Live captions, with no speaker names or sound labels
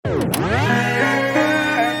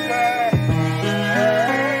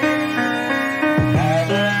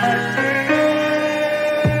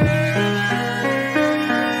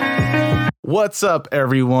What's up,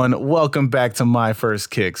 everyone? Welcome back to My First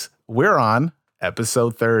Kicks. We're on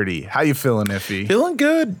episode 30. How you feeling, Iffy? Feeling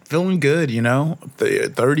good. You know,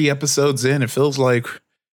 30 episodes in, it feels like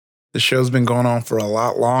the show's been going on for a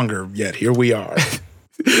lot longer, yet here we are.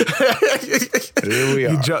 Here we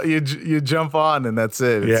are. You jump on and that's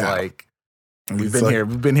it. It's like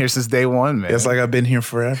we've been here since day one, man. It's like I've been here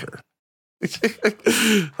forever.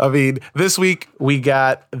 I mean, this week we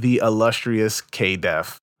got the illustrious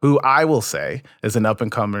Kaydeff, who I will say is an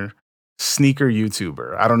up-and-comer sneaker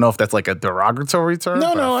YouTuber. I don't know if that's like a derogatory term.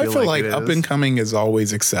 No, I feel like up-and-coming is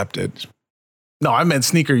always accepted. No, I meant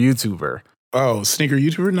sneaker YouTuber. Oh, sneaker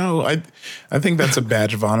YouTuber? No, I think that's a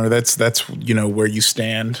badge of honor. That's where you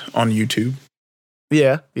stand on YouTube.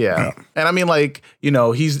 Yeah. And I mean, like,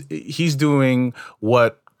 he's doing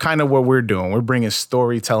what we're doing. We're bringing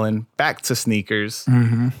storytelling back to sneakers.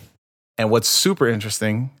 Mm-hmm. And what's super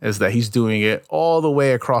interesting is that he's doing it all the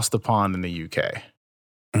way across the pond in the UK.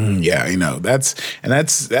 Yeah,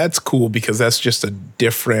 that's cool because that's just a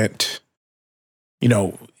different,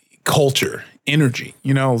 culture, energy,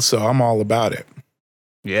 so I'm all about it.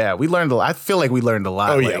 Yeah, we learned a lot. I feel like we learned a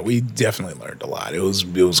lot. Oh, yeah, we definitely learned a lot. It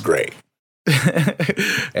was great.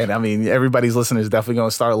 And I mean, everybody's listeners definitely going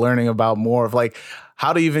to start learning about more of like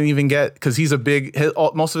how to even get, because he's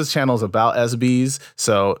most of his channel is about SBs.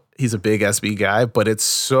 So he's a big SB guy, but it's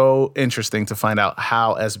so interesting to find out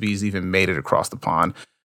how SBs even made it across the pond,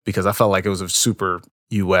 because I felt like it was a super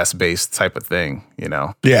US based type of thing,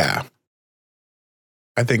 Yeah,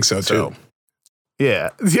 I think so too. Yeah.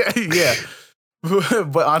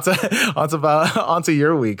 But onto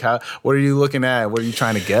your week. What are you looking at? What are you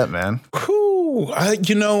trying to get, man?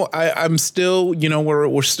 I'm still,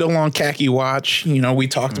 we're still on khaki watch. We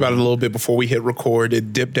talked about it a little bit before we hit record.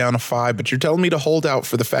 It dipped down to 5, but you're telling me to hold out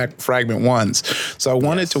for the fragment ones. So I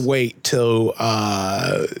wanted to wait till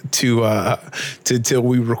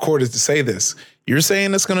we recorded to say this. You're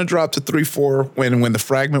saying it's going to drop to 3-4 when the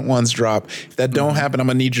fragment ones drop. If that don't happen, I'm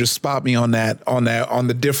going to need you to spot me on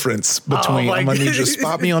the difference between. I'm going to need you to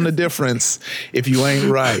spot me on the difference if you ain't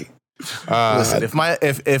right. Listen, if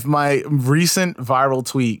my recent viral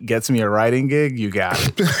tweet gets me a writing gig, you got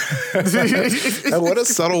it. What a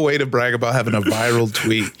subtle way to brag about having a viral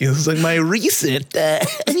tweet. It was like my recent,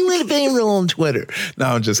 you went viral on Twitter. No,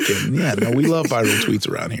 I'm just kidding. Yeah, no, we love viral tweets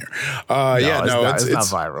around here. It's not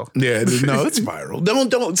viral. Yeah, no, it's viral.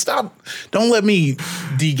 Don't stop. Don't let me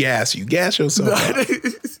degas you. Gas yourself up.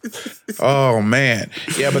 Oh man,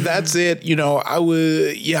 yeah, but that's it. I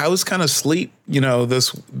was kind of asleep.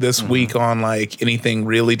 This week on like anything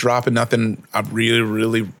really dropping. Nothing I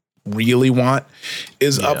really want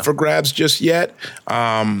is up for grabs just yet.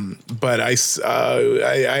 But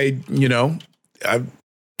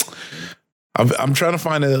I'm trying to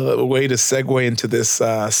find a way to segue into this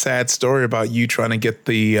sad story about you trying to get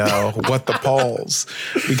the what the Pauls,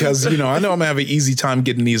 because I know I'm gonna have an easy time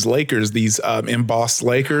getting these Lakers, these embossed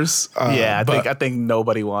Lakers. I think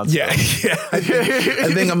nobody wants. Yeah. I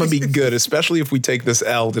think I'm gonna be good, especially if we take this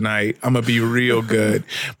L tonight. I'm gonna be real good.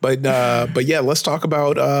 But yeah, let's talk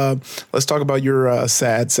about your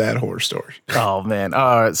sad horror story. Oh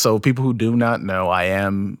man. So people who do not know, I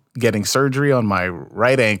am getting surgery on my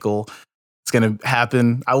right ankle. It's going to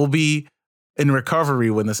happen. I will be in recovery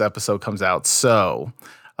when this episode comes out. So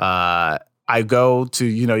I go to,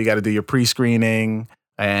 you got to do your pre-screening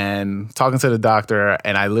and talking to the doctor.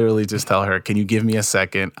 And I literally just tell her, can you give me a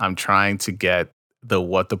second? I'm trying to get the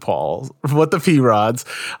what the P-rods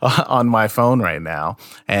on my phone right now.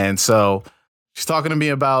 And so she's talking to me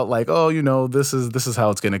about like, oh, this is how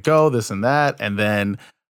it's going to go, this and that. And then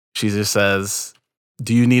she just says,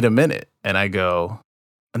 do you need a minute? And I go,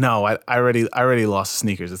 no, I already lost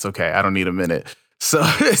sneakers. It's okay. I don't need a minute. So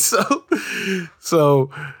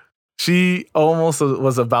she almost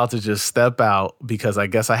was about to just step out because I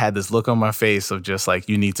guess I had this look on my face of just like,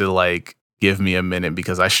 you need to like give me a minute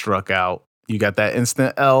because I struck out. You got that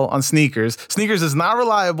instant L on sneakers. Sneakers is not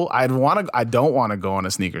reliable. I don't want to go on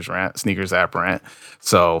a sneakers app rant.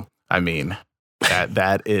 So, I mean,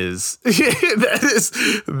 that is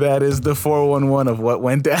that is the 411 of what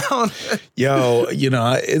went down. Yo,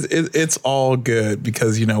 it's all good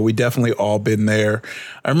because we definitely all been there.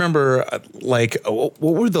 I remember like what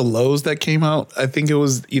were the lows that came out? I think it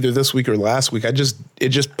was either this week or last week. It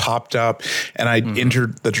just popped up and I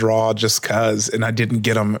entered the draw just cause, and I didn't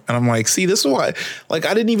get them. And I'm like, see, this is why, like,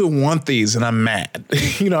 I didn't even want these and I'm mad.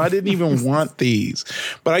 I didn't even want these.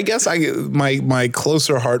 But I guess my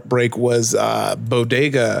closer heartbreak was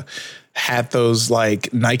Bodega had those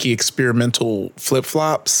like Nike experimental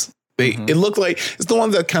flip-flops. It looked like it's the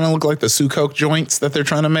ones that kind of look like the Sukkot joints that they're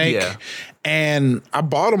trying to make. Yeah. And I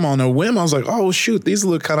bought them on a whim. I was like, oh, shoot, these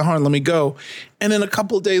look kind of hard. Let me go. And then a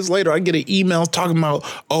couple of days later, I get an email talking about,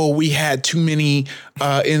 oh, we had too many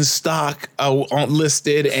in stock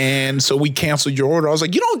listed. And so we canceled your order. I was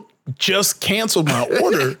like, you don't just cancel my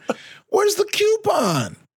order. Where's the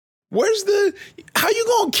coupon? How you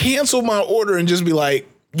going to cancel my order and just be like,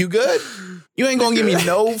 you good? You ain't going to give me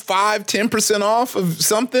no 5-10% off of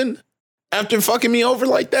something after fucking me over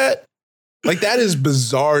like that? Like, that is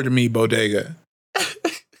bizarre to me, Bodega.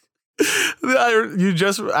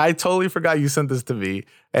 I totally forgot you sent this to me,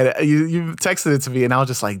 and you texted it to me, and I was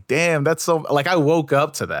just like, damn, that's so, like, I woke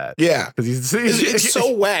up to that. Yeah. Because it's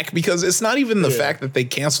so whack, because it's not even the fact that they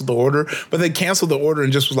canceled the order, but they canceled the order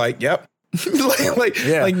and just was like, yep.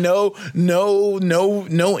 like no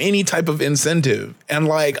any type of incentive. And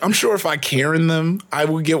like, I'm sure if I Karen them, I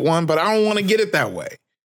would get one, but I don't want to get it that way.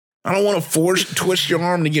 I don't want to twist your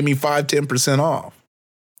arm to give me 5-10% off.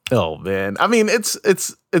 Oh man, I mean,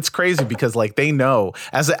 it's crazy because like they know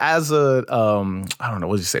as a I don't know,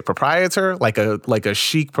 what did you say, proprietor, like a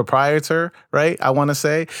chic proprietor, right? I want to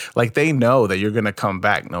say, like, they know that you're gonna come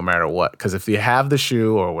back no matter what, because if you have the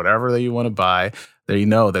shoe or whatever that you want to buy, they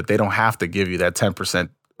know that they don't have to give you that 10%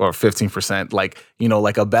 or 15%, like, you know,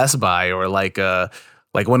 like a Best Buy or like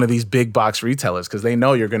one of these big box retailers, because they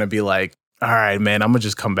know you're gonna be like, all right, man, I'm gonna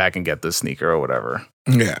just come back and get this sneaker or whatever.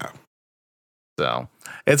 Yeah. So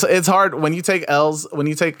it's hard when you take L's,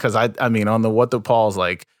 because I mean, on the What the Paul's,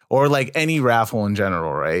 like, or like any raffle in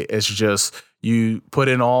general, right? It's just, you put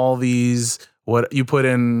in all these,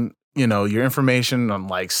 you know, your information on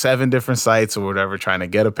like 7 different sites or whatever, trying to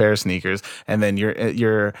get a pair of sneakers, and then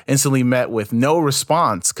you're instantly met with no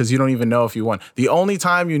response because you don't even know if you won. The only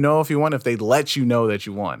time you know if you won, if they let you know that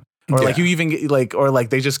you won. Or like you even get, like, or like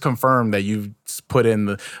they just confirm that you put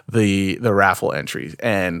in the raffle entry.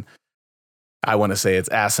 And I want to say it's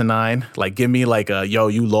asinine. Like, give me like a, yo,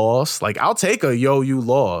 you lost. Like, I'll take a, yo, you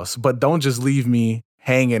lost, but don't just leave me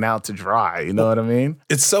hanging out to dry. You know what I mean?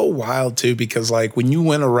 It's so wild too, because like when you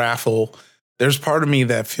win a raffle, there's part of me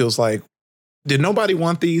that feels like, did nobody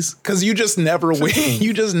want these? Because you just never win.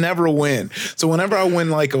 You just never win. So whenever I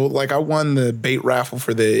win, like I won the bait raffle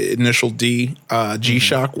for the Initial D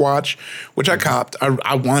G-Shock watch, which I copped.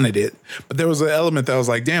 I wanted it. But there was an element that was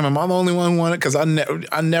like, damn, am I the only one who won it? Because I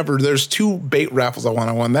never, there's 2 bait raffles I won.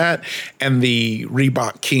 I won that and the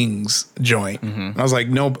Reebok Kings joint. And I was like,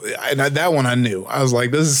 no, and that one I knew. I was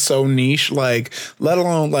like, this is so niche. Like, let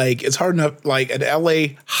alone, like, it's hard enough, like an LA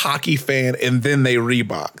hockey fan and then they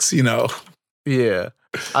Reeboks, you know? Yeah.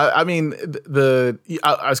 I mean,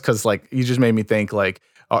 because like, you just made me think, like,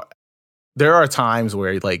 there are times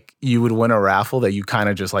where like you would win a raffle that you kind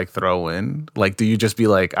of just like throw in. Like, do you just be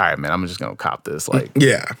like, all right, man, I'm just going to cop this. Like,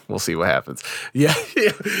 yeah, we'll see what happens. Yeah.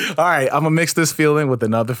 All right. I'm going to mix this feeling with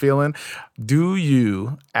another feeling. Do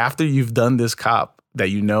you, after you've done this cop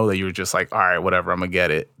that you know that you're just like, all right, whatever, I'm going to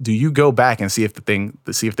get it, do you go back and see if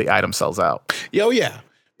the item sells out? Yo, yeah.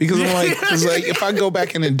 Because I'm like, if I go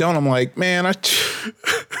back and it don't, I'm like, man, I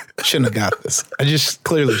shouldn't have got this. I just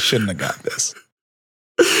clearly shouldn't have got this.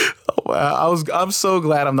 Oh, wow. I'm so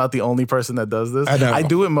glad I'm not the only person that does this. I know. I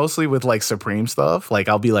do it mostly with like Supreme stuff. Like,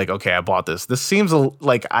 I'll be like, okay, I bought this. This seems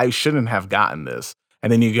like I shouldn't have gotten this.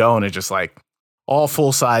 And then you go and it's just like all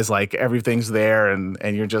full size, like everything's there. And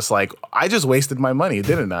you're just like, I just wasted my money,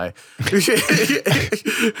 didn't I?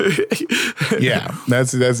 Yeah,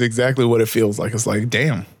 that's exactly what it feels like. It's like,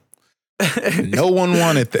 damn, no one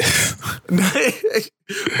wanted this.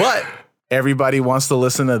 But everybody wants to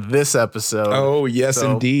listen to this episode. Oh, yes,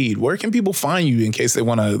 so, indeed. Where can people find you in case they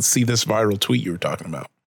want to see this viral tweet you were talking about?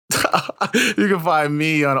 You can find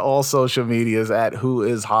me on all social medias at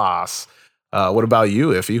WhoIsHaas. What about you,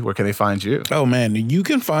 Iffy? Where can they find you? Oh, man, you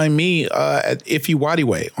can find me at Iffy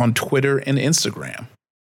Wadiway on Twitter and Instagram.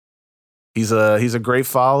 He's a great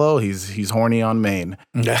follow. He's horny on Maine.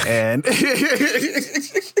 And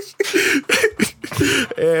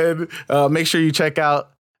and make sure you check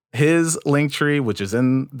out his link tree, which is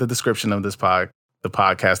in the description of this the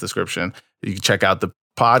podcast description. You can check out the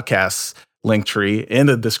podcast link tree in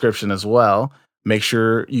the description as well. Make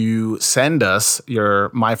sure you send us your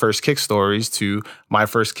My First Kick stories to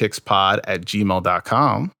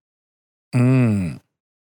myfirstkickspod@gmail.com.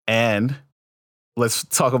 And let's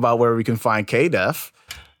talk about where we can find Kaydeff.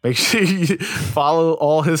 Make sure you follow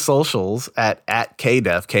all his socials at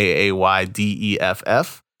Kaydeff,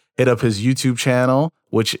 Kaydeff. Hit up his YouTube channel,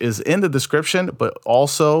 which is in the description, but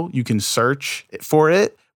also you can search for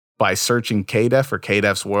it by searching Kaydeff or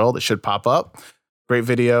Kaydeff's World. It should pop up. Great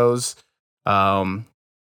videos.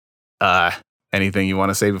 Anything you want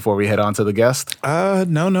to say before we head on to the guest?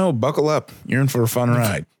 No. Buckle up. You're in for a fun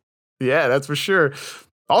ride. Yeah, that's for sure.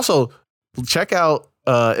 Also, check out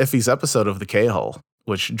Iffy's episode of the K-Hole,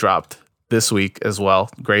 which dropped this week as well.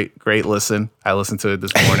 Great listen. I listened to it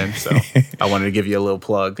this morning, so I wanted to give you a little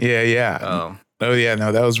plug. Yeah. Oh yeah,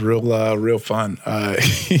 no, that was real fun.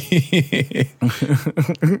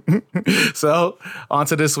 So on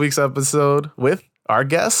to this week's episode with our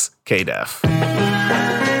guest, Kaydeff.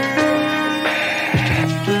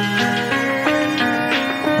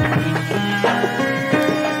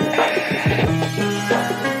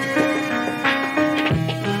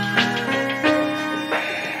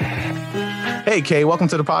 Hey, Kay, welcome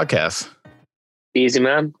to the podcast. Easy,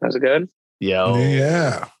 man. How's it going? Yo.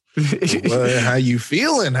 Yeah. Well, how you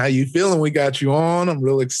feeling? We got you on. I'm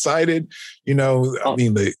real excited. I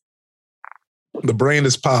mean, the brain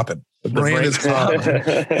is popping. The brain is popping.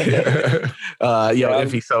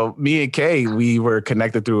 Iffy. So me and Kay, we were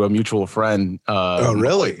connected through a mutual friend. Oh,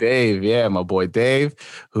 really? Dave. Yeah, my boy Dave,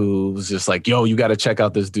 who was just like, yo, you got to check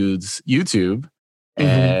out this dude's YouTube.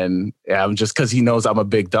 And I'm just because he knows I'm a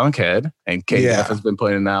big dunk head, and Kaydeff has been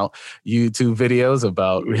putting out YouTube videos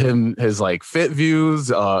about his like fit views.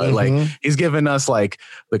 Like he's giving us like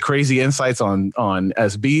the crazy insights on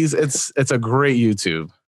SBs. It's a great YouTube.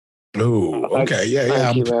 Oh, okay, yeah.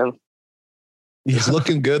 Thank you, man. It's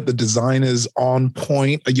looking good. The design is on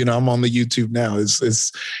point. I'm on the YouTube now.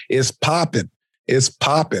 It's popping. It's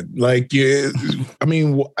popping. Like, I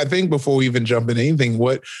mean, I think before we even jump into anything,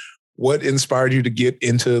 what inspired you to get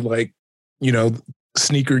into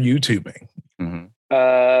sneaker YouTubing?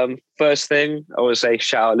 First thing I want to say,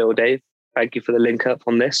 shout out Lil Dave. Thank you for the link up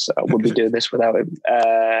on this. I wouldn't be doing this without him.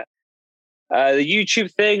 The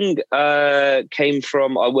YouTube thing came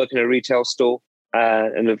from, I work in a retail store,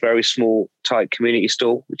 in a very small, tight community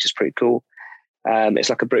store, which is pretty cool. It's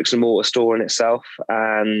like a bricks and mortar store in itself,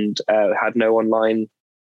 and had no online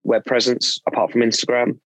web presence apart from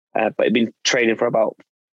Instagram. But I've been training for about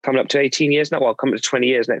coming up to 18 years now. Well, coming to 20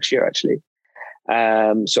 years next year, actually.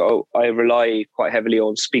 So I rely quite heavily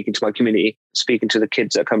on speaking to my community, speaking to the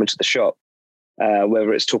kids that come into the shop,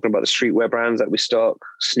 whether it's talking about the streetwear brands that we stock,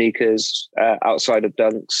 sneakers, outside of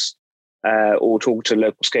dunks, or talking to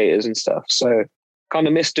local skaters and stuff. So kind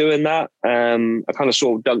of miss doing that. I kind of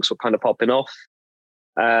saw dunks were kind of popping off.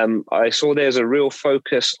 I saw there's a real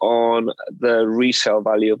focus on the resale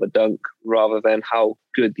value of a dunk rather than how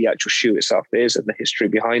good the actual shoe itself is and the history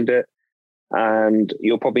behind it. And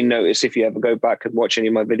you'll probably notice if you ever go back and watch any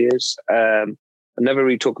of my videos, I never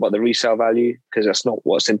really talk about the resale value because that's not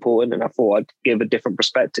what's important. And I thought I'd give a different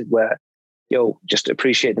perspective where just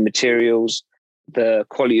appreciate the materials, the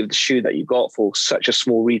quality of the shoe that you got for such a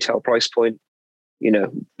small retail price point,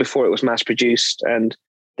 before it was mass produced, and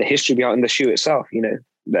the history behind the shoe itself.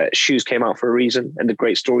 That shoes came out for a reason, and the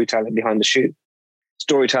great storytelling behind the shoe.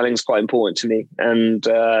 Storytelling is quite important to me, and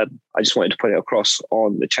I just wanted to put it across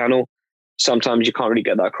on the channel. Sometimes you can't really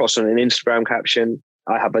get that across on an Instagram caption.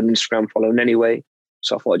 I have an Instagram following anyway,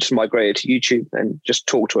 so I thought I'd just migrate it to YouTube and just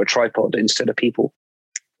talk to a tripod instead of people.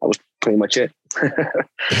 That was pretty much it.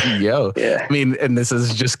 Yo, yeah. I mean, and this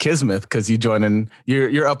is just kismet because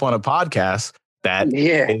you're up on a podcast that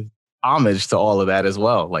is homage to all of that as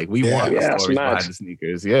well. Like we want the stories behind the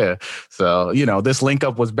sneakers. Yeah. So, this link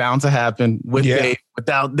up was bound to happen with Dave,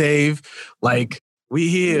 without Dave. Like we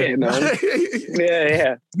here. Yeah, man.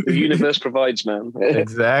 yeah. The universe provides, man.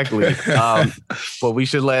 Exactly. But we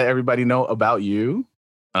should let everybody know about you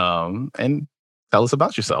and tell us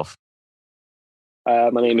about yourself. My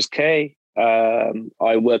name is Kay.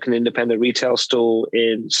 I work in an independent retail store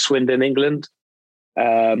in Swindon, England.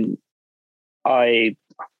 I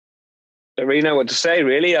don't really know what to say,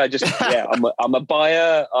 really. I'm a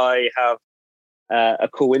buyer. I have a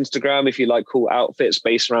cool Instagram if you like cool outfits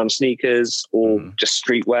based around sneakers or just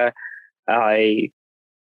streetwear. I've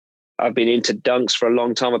been into dunks for a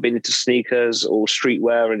long time. I've been into sneakers or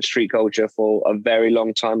streetwear and street culture for a very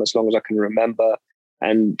long time, as long as I can remember.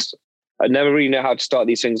 And I never really know how to start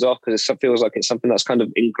these things off because it feels like it's something that's kind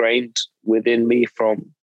of ingrained within me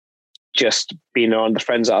from just being around the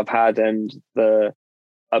friends that I've had and the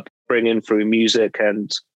upbringing through music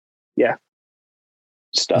and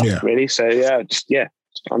stuff really. So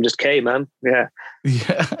I'm just Kay, man. Yeah.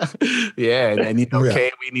 And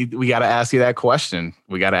Kay, we got to ask you that question.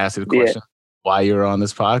 We got to ask you the question why you're on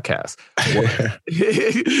this podcast.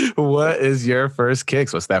 What is your first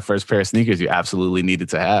kicks? What's that first pair of sneakers you absolutely needed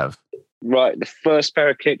to have? Right, the first pair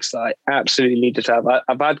of kicks that I absolutely needed to have.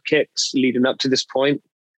 I've had kicks leading up to this point.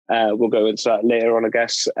 We'll go into that later on, I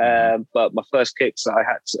guess. But my first kicks that I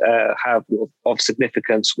had to have of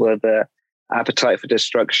significance were the Appetite for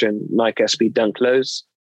Destruction Nike SB Dunk Lows.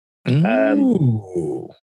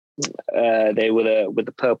 They were with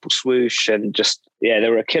the purple swoosh, and just they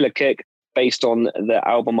were a killer kick based on the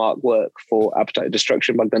album artwork for Appetite of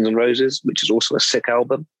Destruction by Guns N' Roses, which is also a sick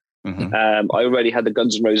album. Mm-hmm. I already had the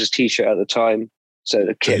Guns N' Roses t-shirt at the time, so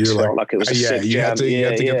the kicks felt like it was a sick jam. You had to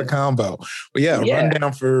get the combo. But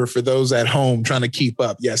rundown for those at home trying to keep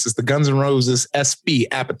up. Yes, it's the Guns N' Roses SB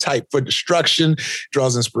Appetite for Destruction.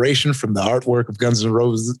 Draws inspiration from the artwork of Guns N'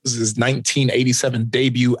 Roses' 1987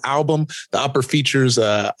 debut album. The upper features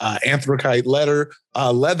anthracite leather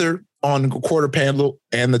on quarter panel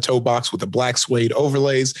and the toe box with the black suede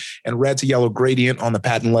overlays and red to yellow gradient on the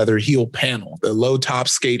patent leather heel panel. The low top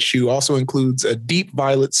skate shoe also includes a deep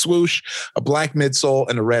violet swoosh, a black midsole,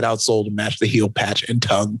 and a red outsole to match the heel patch and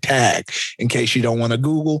tongue tag. In case you don't want to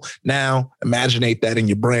Google, now imaginate that in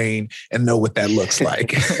your brain and know what that looks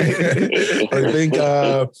like. I think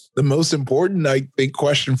the most important,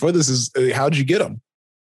 question for this is how'd you get them?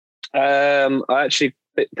 I actually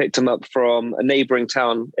picked them up from a neighbouring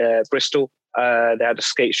town, Bristol. They had a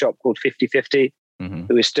skate shop called 50/50,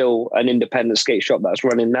 who is still an independent skate shop that's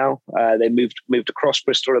running now. They moved across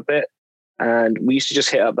Bristol a bit, and we used to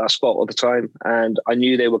just hit up that spot all the time. And I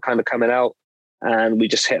knew they were kind of coming out, and we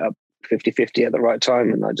just hit up 50/50 at the right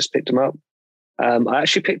time, and I just picked them up. I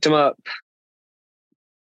actually picked them up.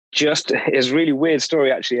 It's a really weird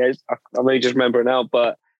story, actually. I only just remember it now,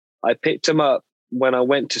 but I picked them up when I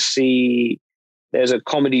went to see. There's a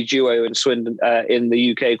comedy duo in Swindon, in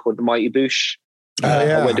the UK called the Mighty Boosh.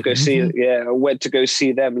 I went to go see. I went to go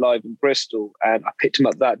see them live in Bristol, and I picked them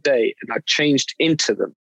up that day, and I changed into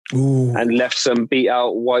them and left some beat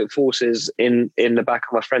out white forces in the back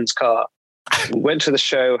of my friend's car. We went to the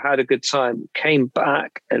show, had a good time, came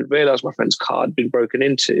back and realized my friend's car had been broken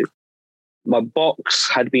into. My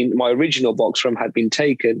original box from had been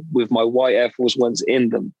taken with my white Air Force Ones in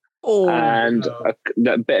them. A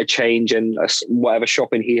bit of change and whatever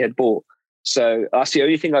shopping he had bought. So that's the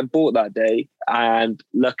only thing I bought that day, and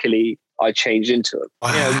luckily I changed into it.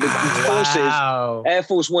 Wow. Air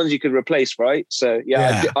Force Ones you could replace, right? So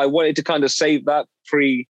I wanted to kind of save that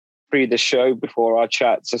pre the show before our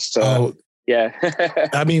chat. Just I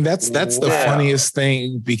mean, that's the funniest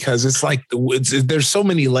thing, because it's like there's so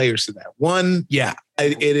many layers to that. One,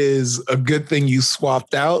 it is a good thing you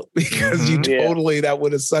swapped out, because that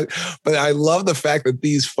would have sucked. But I love the fact that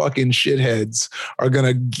these fucking shitheads are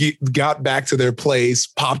gonna got back to their place,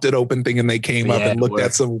 popped it open, thinking they came up and looked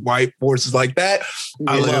at some white forces like that.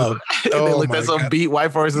 I love. They looked at some beat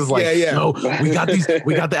white forces like, no, we got these.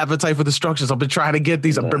 We got the Appetite for Destruction. I've been trying to get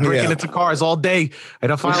these. I've been breaking into cars all day,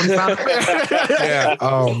 and I finally found them.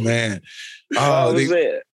 Oh man. That was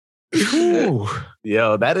it.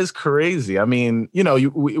 Yo, that is crazy. I mean,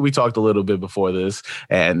 we talked a little bit before this,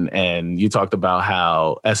 and you talked about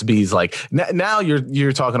how SB's like now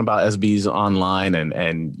you're talking about SB's online,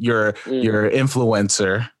 and you're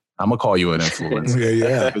influencer. I'm gonna call you an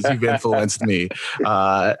influencer, because you've influenced me,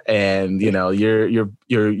 and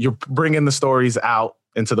you're bringing the stories out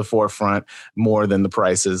into the forefront more than the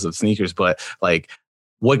prices of sneakers. But like,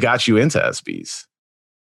 what got you into SB's?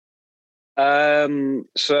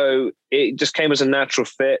 So it just came as a natural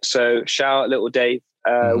fit. So shout out Little Dave.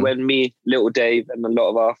 When me, Little Dave, and a lot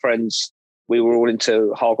of our friends, we were all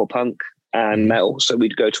into hardcore punk and metal. So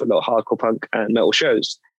we'd go to a lot of hardcore punk and metal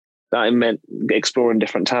shows. That meant exploring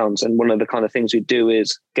different towns. And one of the kind of things we'd do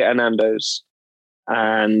is get a Nando's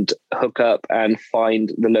and hook up and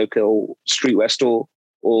find the local streetwear store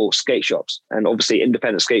or skate shops. And obviously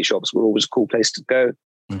independent skate shops were always a cool place to go.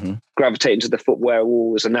 Gravitating to the footwear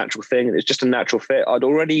wall was a natural thing, and it's just a natural fit. I'd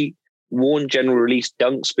already worn general release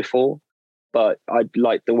dunks before, but I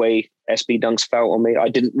liked the way SB dunks felt on me. I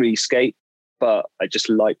didn't really skate, but I just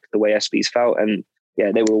liked the way SBs felt, and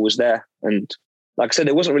they were always there. And like I said,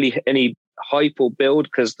 there wasn't really any hype or build,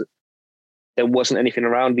 because there wasn't anything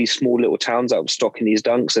around these small little towns that were stocking these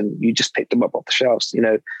dunks, and you just picked them up off the shelves.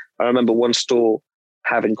 I remember one store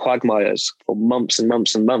having Quagmires for months and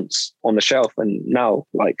months and months on the shelf. And now,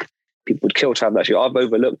 like, people would kill to have that shoe. I've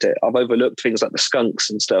overlooked it. I've overlooked things like the Skunks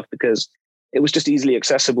and stuff, because it was just easily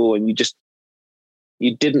accessible, and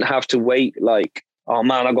you didn't have to wait like, oh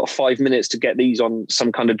man, I've got 5 minutes to get these on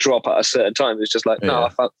some kind of drop at a certain time. It's just like, no, I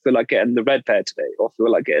feel like getting the red pair today, or I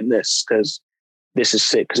feel like getting this because this is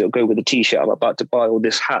sick, because it'll go with the t-shirt I'm about to buy, or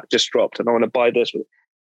this hat just dropped and I want to buy this.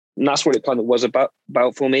 And that's what it kind of was about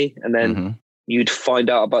for me. And then you'd find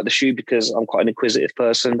out about the shoe, because I'm quite an inquisitive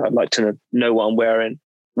person. I'd like to know what I'm wearing,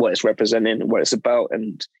 what it's representing, what it's about,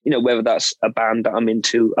 and whether that's a band that I'm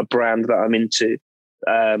into, a brand that I'm into.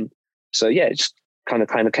 So it just kind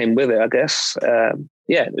of came with it, I guess.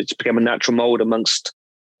 It just became a natural mold amongst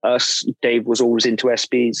us. Dave was always into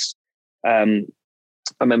SBs.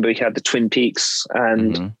 I remember he had the Twin Peaks,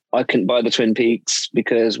 and I couldn't buy the Twin Peaks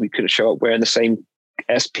because we couldn't show up wearing the same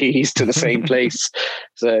SPs to the same place.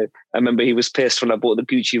 So I remember he was pissed when I bought the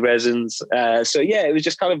Gucci resins. So yeah, it was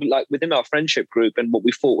just kind of like within our friendship group, and what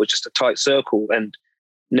we thought was just a tight circle, and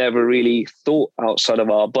never really thought outside of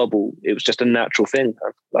our bubble. It was just a natural thing.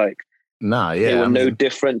 Like, they were no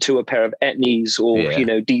different to a pair of Etnies or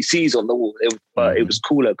DCs on the wall. But it was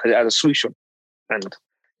cooler because it had a swoosh on. And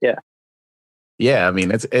yeah, I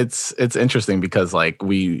mean, it's interesting because like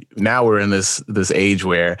we're in this age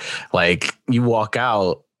where like you walk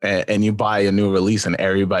out and you buy a new release and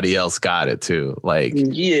everybody else got it too. Like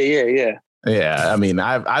yeah. I mean,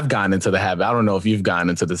 I've gotten into the habit. I don't know if you've gotten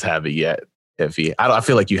into this habit yet. I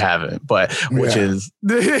feel like you haven't, but which is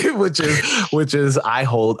I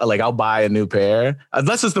hold, like, I'll buy a new pair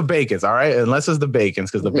unless it's the Bacons. All right. Unless it's the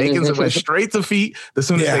Bacons, because the Bacons went straight to feet as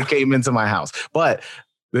soon as they came into my house. But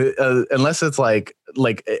unless it's like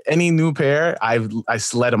any new pair, I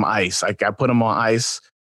let them ice. Like I put them on ice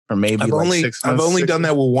for maybe 6 months. I've only done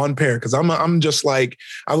that with one pair because I'm just like,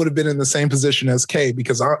 I would have been in the same position as Kay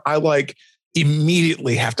because I like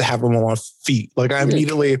immediately have to have them on feet. Like I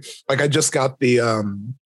immediately, like I just got the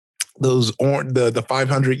the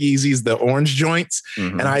 500 Yeezys, the orange joints.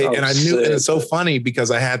 And I knew, and it's so funny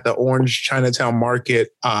because I had the orange Chinatown Market,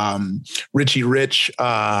 Richie Rich,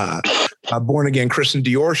 Born Again Christian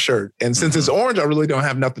Dior shirt. And since it's orange, I really don't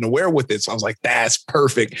have nothing to wear with it. So I was like, that's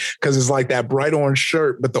perfect. Cause it's like that bright orange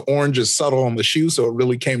shirt, but the orange is subtle on the shoe. So it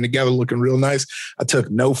really came together looking real nice. I took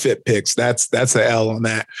no fit pics. That's an L on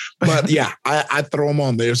that. But yeah, I throw them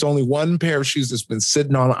on. There's only one pair of shoes that's been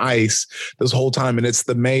sitting on ice this whole time. And it's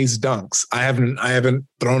the Maze Dunks. I haven't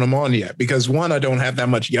thrown them on yet because one, I don't have that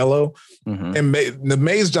much yellow. And the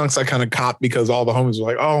Maze Dunks I kind of copped because all the homies were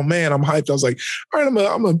like, oh man, I'm hyped. I was like, all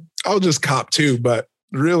right, I'll just cop too. But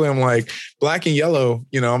really, I'm like black and yellow.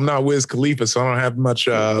 You know, I'm not Wiz Khalifa, so I don't have much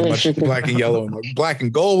black and yellow. I'm like black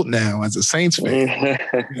and gold now as a Saints fan.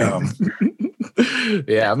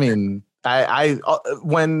 Yeah, I mean,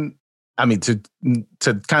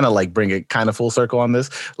 to kind of like bring it kind of full circle on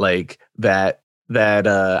this, like that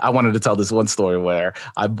I wanted to tell this one story where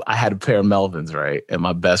I had a pair of Melvins, right? And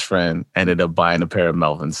my best friend ended up buying a pair of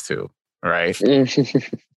Melvins too, right?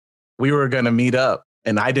 We were going to meet up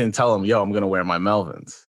and I didn't tell him, yo, I'm going to wear my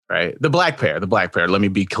Melvins, right? The black pair, let me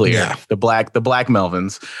be clear. Yeah. The black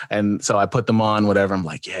Melvins. And so I put them on, whatever. I'm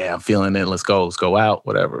like, yeah, I'm feeling it. Let's go out,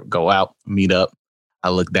 whatever. Go out, meet up. I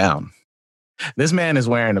look down. This man is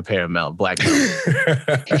wearing a pair of black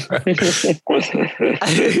Melvins.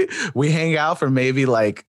 We hang out for maybe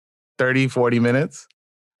like 30, 40 minutes.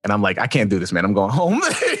 And I'm like, I can't do this, man. I'm going home.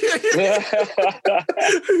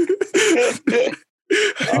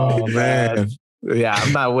 Oh, man. Yeah,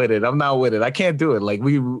 I'm not with it. I can't do it. Like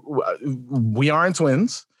we aren't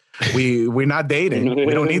twins. We're not dating.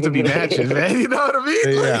 We don't need to be matching, man. You know what I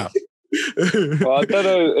mean? Yeah. Well, I don't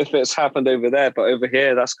know if it's happened over there, but over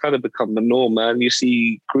here, that's kind of become the norm, man. You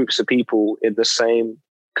see groups of people in the same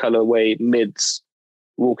colorway mids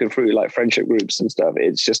walking through like friendship groups and stuff.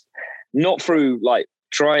 It's just not through like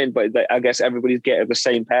trying, but I guess everybody's getting the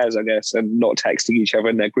same pairs, I guess, and not texting each other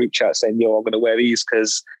in their group chat saying, yo, I'm going to wear these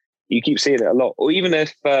because you keep seeing it a lot. Or even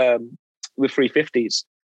if with 350s,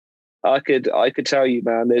 I could tell you,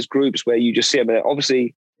 man, there's groups where you just see them.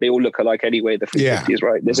 Obviously, they all look alike anyway, the 350s,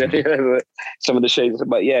 right? There's some of the shades,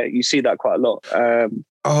 but yeah, you see that quite a lot.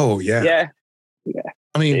 Yeah.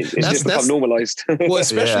 I mean, it's just become normalized. Well,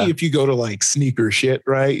 especially if you go to like sneaker shit,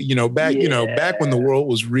 right? Back when the world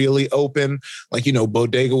was really open, like,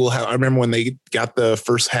 Bodega will have, I remember when they got the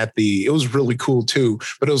first hat, it was really cool too,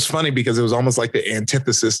 but it was funny because it was almost like the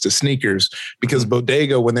antithesis to sneakers because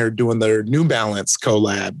Bodega, when they're doing their New Balance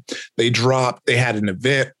collab, they had an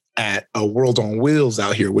event at a World on Wheels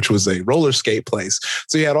out here, which was a roller skate place.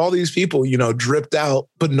 So you had all these people, dripped out,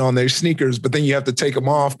 putting on their sneakers, but then you have to take them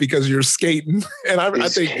off because you're skating. And I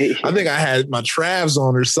think I had my Travs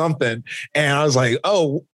on or something. And I was like,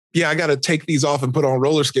 oh, yeah, I got to take these off and put on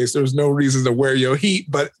roller skates. There's no reason to wear your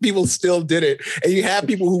heat, but people still did it. And you have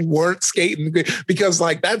people who weren't skating because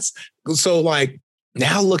like, that's so like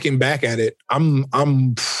now looking back at it, I'm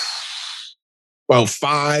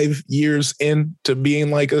 5 years into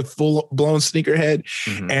being like a full blown sneakerhead.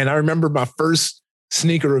 And I remember my first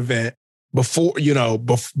sneaker event before being all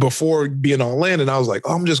in. And I was like,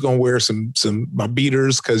 oh, I'm just going to wear my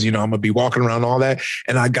beaters. Cause I'm going to be walking around all that.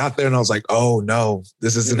 And I got there and I was like, oh no,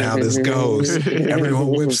 this isn't how this goes. Everyone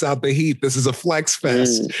whips out the heat. This is a flex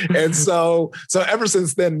fest. And so ever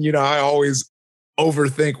since then, I always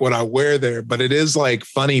overthink what I wear there, but it is like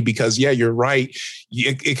funny because you're right.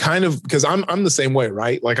 It kind of, because I'm the same way,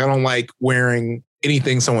 right? Like I don't like wearing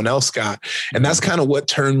anything someone else got. And that's kind of what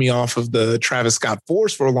turned me off of the Travis Scott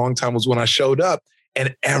 4s for a long time, was when I showed up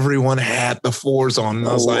and everyone had the 4s on. And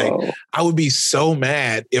I was like, I would be so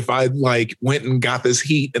mad if I like went and got this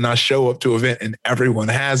heat and I show up to an event and everyone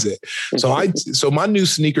has it. So my new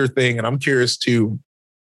sneaker thing, and I'm curious to,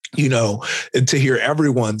 you know, to hear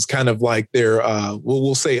everyone's kind of like their,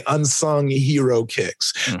 we'll say unsung hero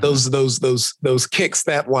kicks, those kicks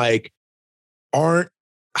that like aren't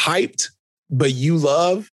hyped, but you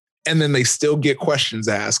love, and then they still get questions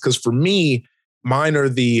asked. Cause for me, mine are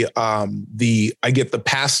I get the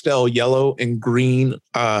pastel yellow and green,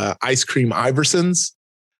 ice cream Iversons.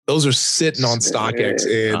 Those are sitting on StockX,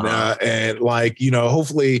 and like, you know,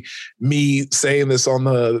 hopefully me saying this on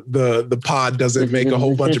the pod doesn't make a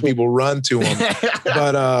whole bunch of people run to them.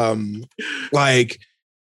 But like,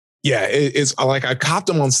 yeah, it's like I copped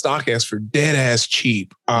them on StockX for dead ass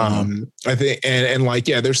cheap. I think, and like,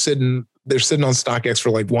 yeah, they're sitting on StockX for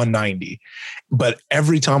like $190. But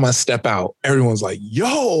every time I step out, everyone's like,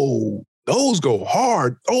 yo, those go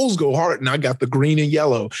hard. Those go hard. And I got the green and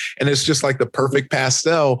yellow, and it's just like the perfect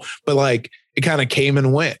pastel, but like it kind of came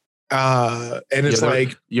and went. And it's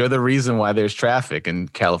like, you're the reason why there's traffic in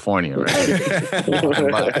California, right?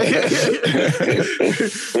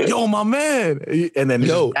 Yo, my man. And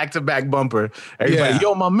then back to back bumper. Everybody,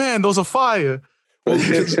 yo, my man, those are fire.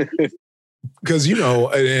 Because, you know,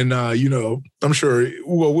 and, you know, I'm sure,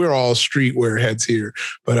 well, we're all streetwear heads here,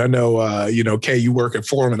 but I know, you know, Kay, you work at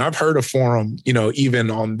Forum, and I've heard of Forum, you know, even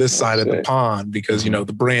on this side of the pond, because, you know,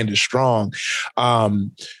 the brand is strong.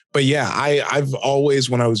 But yeah, I've always,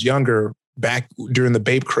 when I was younger, back during the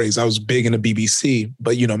Bape craze, I was big into BBC,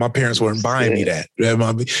 but, you know, my parents weren't buying me that,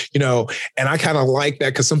 you know, and I kind of like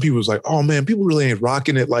that, because some people was like, oh man, people really ain't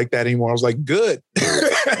rocking it like that anymore. I was like, good,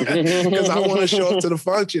 because I want to show up to the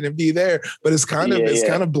function and be there. But it's kind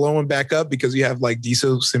of blowing back up, because you have like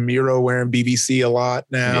Diso and Miro wearing BBC a lot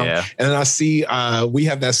now. Yeah. And then I see we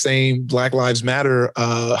have that same Black Lives Matter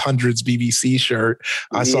hundreds BBC shirt.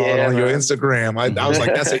 I saw it on your Instagram. I was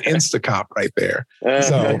like, that's an Instacop right there.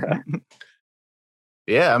 So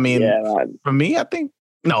yeah, I mean, for me, I think,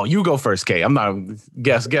 no, you go first, Kay. I'm not,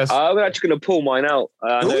 guess. I'm actually going to pull mine out.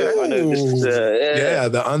 I know this is,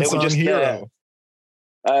 the unsung hero.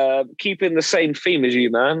 Keeping the same theme as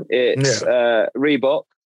you, man. It's Reebok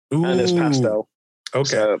and it's pastel. Okay.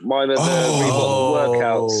 So mine are the Reebok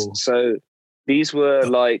workouts. So these were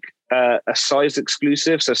like a size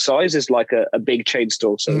exclusive. So size is like a big chain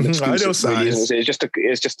store. So I know size. It's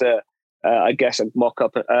just a I guess a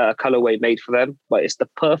mock-up, a colorway made for them. Like, it's the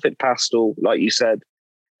perfect pastel, like you said.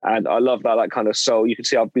 And I love that, like, kind of soul. You can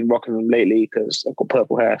see I've been rocking them lately because I've got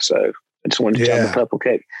purple hair. So I just wanted to jam the purple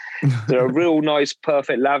kick. They're a real nice,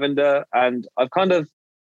 perfect lavender. And I've kind of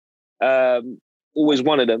always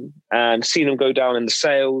wanted them and seen them go down in the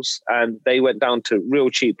sales. And they went down to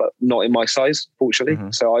real cheap, but not in my size, fortunately.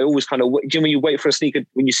 So I always kind of, do you know when you wait for a sneaker,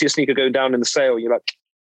 when you see a sneaker going down in the sale, you're like,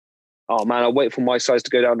 oh man, I'll wait for my size to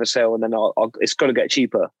go down the sale, and then it's got to get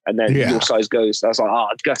cheaper. And then your size goes. I was like,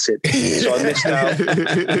 gutted. So I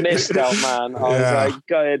missed out, man. I was like,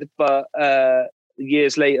 gutted. But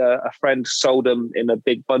years later, a friend sold them in a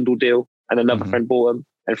big bundle deal, and another friend bought them.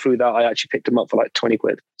 And through that, I actually picked them up for like 20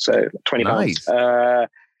 quid. So 20 pounds.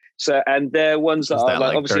 So, and they're ones that are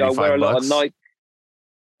like obviously I wear a lot of Nike.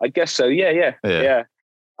 I guess so. Yeah.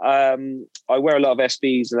 I wear a lot of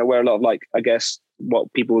SBs, and I wear a lot of, like, I guess,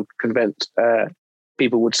 what people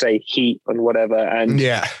would say heat and whatever, and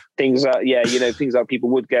things that things that people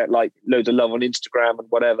would get like loads of love on Instagram and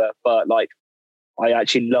whatever. But like, I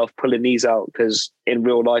actually love pulling these out, because in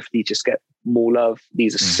real life these just get more love.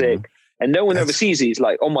 These are sick, and no one ever sees these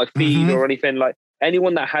like on my feed or anything. Like,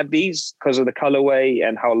 anyone that had these, because of the colorway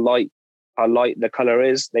and how light the color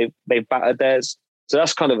is, they've battered theirs. So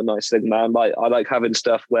that's kind of a nice thing, man. Like, I like having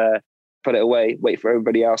stuff where put it away, wait for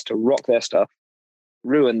everybody else to rock their stuff,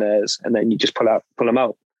 ruin theirs, and then you just pull them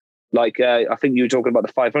out. Like, I think you were talking about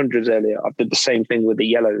the 500s earlier. I did the same thing with the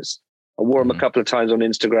yellows. I wore them a couple of times on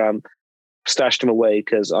Instagram, stashed them away,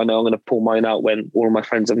 because I know I'm going to pull mine out when all of my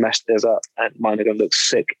friends have messed theirs up, and mine are going to look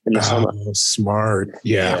sick in the summer. Smart.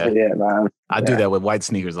 Yeah, man. I do that with white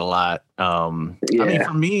sneakers a lot. I mean,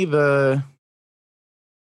 for me,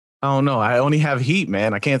 I don't know. I only have heat,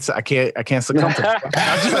 man. I can't succumb to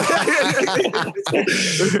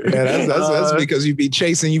that's because you be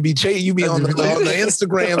on the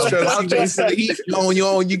Instagrams trying to chasing the heat.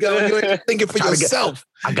 You ain't thinking for yourself.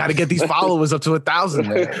 I got to get these followers up to 1,000,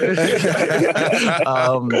 man.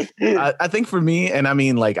 I think for me, and I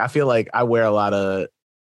mean, like, I feel like I wear a lot of,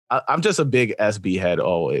 I'm just a big SB head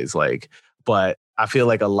always, like, but I feel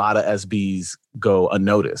like a lot of SBs go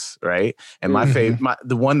unnoticed, right? And my favorite,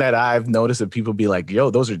 the one that I've noticed that people be like,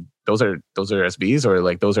 "Yo, those are SBs," or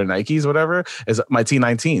like those are Nikes, whatever, is my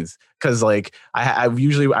T19s. Because like I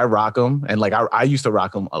usually I rock them, and like I used to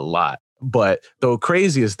rock them a lot. But the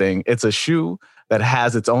craziest thing, it's a shoe that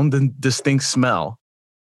has its own distinct smell,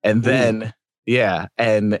 and then. Yeah,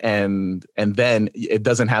 and then it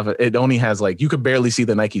doesn't have it only has like you could barely see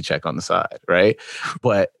the Nike check on the side, right?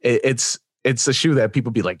 But it's a shoe that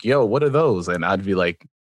people be like, "Yo, what are those?" And I'd be like,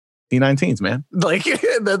 "T19s, man." Like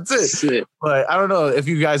that's it. Sick. But I don't know if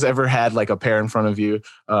you guys ever had like a pair in front of you.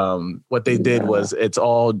 What they did was it's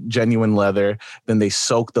all genuine leather. Then they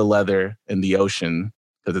soak the leather in the ocean.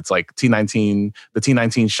 Because it's like T19, the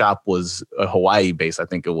T19 shop was Hawaii based, I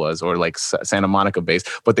think it was, or like Santa Monica based,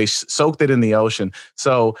 but they soaked it in the ocean.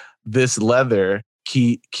 So this leather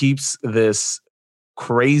keeps this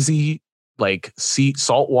crazy like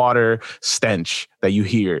saltwater stench that you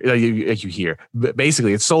hear. You hear.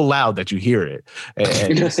 Basically, it's so loud that you hear it,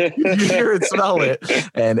 and you hear it, smell it,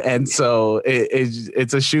 and so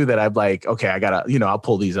it's a shoe that I'm like, okay, I gotta, I'll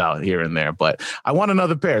pull these out here and there, but I want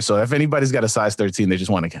another pair. So if anybody's got a size 13, they just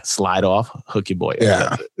want to slide off, hook your boy.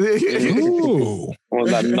 Yeah. Ooh. Well,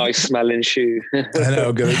 that nice smelling shoe. I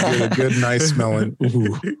know, good nice smelling.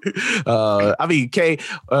 Ooh. I mean, Kay,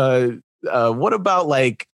 what about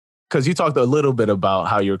like? Because you talked a little bit about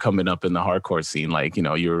how you're coming up in the hardcore scene, like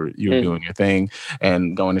you're doing your thing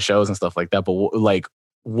and going to shows and stuff like that. But like,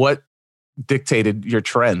 what dictated your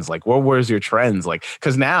trends? Like, what was your trends? Like,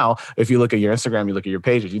 because now if you look at your Instagram, you look at your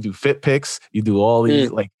pages, you do fit pics, you do all these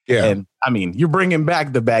and I mean, you're bringing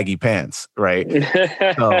back the baggy pants, right?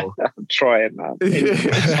 So I'm trying, man.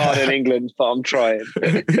 It's hard in England, but I'm trying.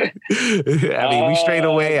 I mean, we strayed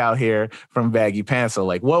away out here from baggy pants. So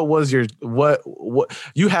like, what was your, what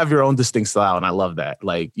you have your own distinct style. And I love that.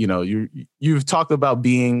 Like, you've talked about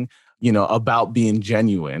being, about being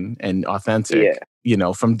genuine and authentic,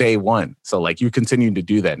 from day one. So like you continue to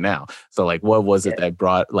do that now. So like, what was it that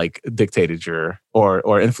dictated your,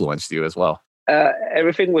 or influenced you as well?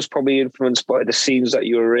 Everything was probably influenced by the scenes that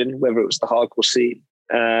you were in, whether it was the hardcore scene.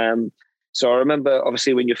 So I remember,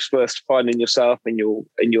 obviously, when you're first finding yourself in your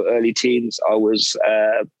early teens, I was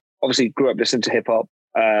obviously grew up listening to hip hop.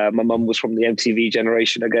 My mum was from the MTV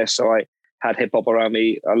generation, I guess, so I had hip hop around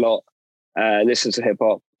me a lot. Listened to hip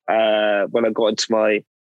hop when I got into my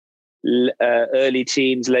early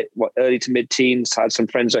teens, early to mid teens. I had some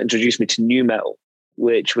friends that introduced me to nu metal,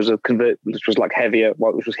 which was which was like heavier,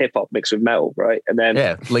 which was hip hop mixed with metal, right? And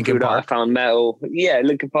then Linkin Park. I found metal,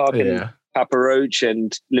 Linkin Park and Papa Roach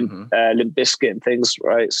and Limp Bizkit and things,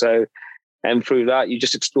 right? So, and through that, you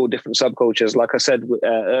just explore different subcultures. Like I said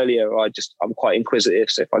earlier, I'm quite inquisitive.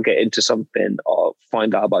 So if I get into something, I'll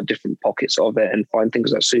find out about different pockets of it and find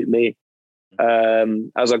things that suit me.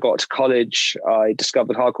 As I got to college, I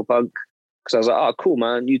discovered hardcore punk because I was like, oh, cool,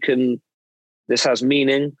 man, this has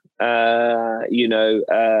meaning. I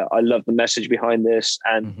love the message behind this,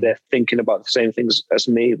 and they're thinking about the same things as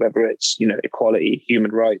me, whether it's, equality,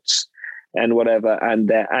 human rights, and whatever. And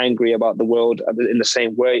they're angry about the world in the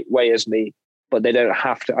same way as me, but they don't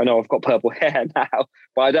have to. I know I've got purple hair now,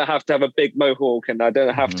 but I don't have to have a big mohawk, and I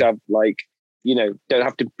don't have to have don't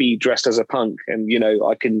have to be dressed as a punk. And,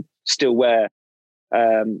 I can still wear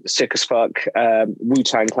sick as fuck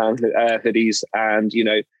Wu-Tang Clan hoodies and,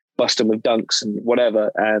 bust them with dunks and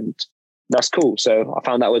whatever. And that's cool. So I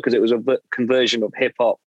found that way because it was a conversion of hip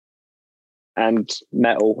hop and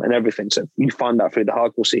metal and everything. So you find that through the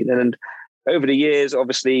hardcore scene. And over the years,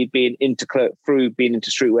 obviously being into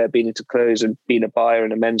streetwear, being into clothes and being a buyer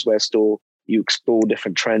in a menswear store, you explore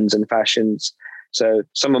different trends and fashions. So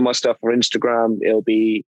some of my stuff for Instagram, it'll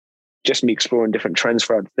be just me exploring different trends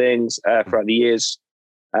throughout the years.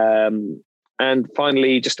 And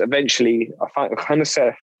finally, just eventually, I kind of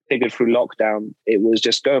figured through lockdown, it was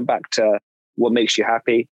just going back to what makes you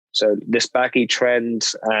happy. So this baggy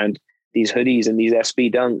trend and these hoodies and these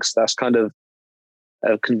SB dunks, that's kind of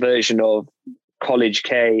a conversion of college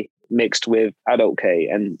K mixed with adult K.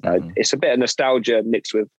 And it's a bit of nostalgia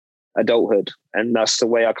mixed with adulthood. And that's the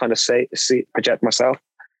way I kind of project myself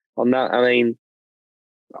on that. I mean,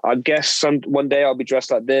 I guess one day I'll be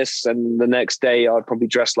dressed like this, and the next day I'll probably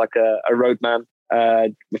dress like a roadman.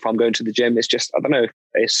 If I'm going to the gym, it's just, I don't know.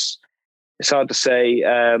 It's hard to say.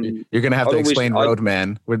 You're gonna have to explain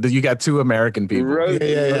roadman. You got two American people.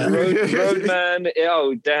 Roadman.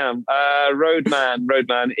 Oh damn.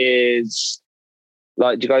 Roadman is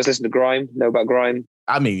like. Do you guys listen to grime? Know about grime?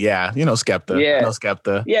 I mean, yeah. Skepta. Yeah. I know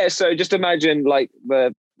Skepta. Yeah. So just imagine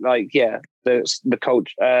the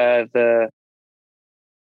culture,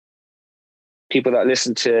 people that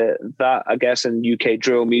listen to that, I guess, and UK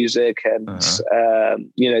drill music and,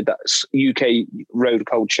 that's UK road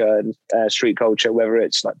culture and street culture, whether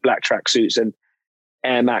it's like black tracksuits and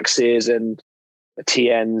Air Maxes and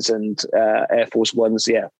TNs and Air Force Ones.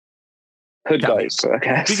 Yeah. Hood guys, I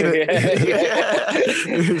guess.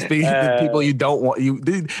 Speaking of people you don't want,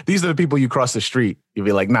 these are the people you cross the street. You'll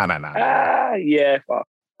be like, nah. Yeah, fuck.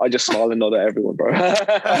 I just smile and nod at everyone, bro.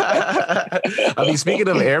 I mean, speaking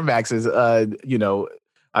of Air Maxes, I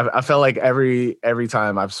felt like every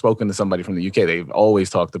time I've spoken to somebody from the UK, they've always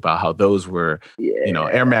talked about how those were,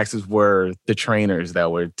 Air Maxes were the trainers that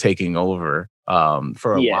were taking over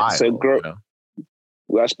for a while. So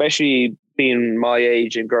well, especially being my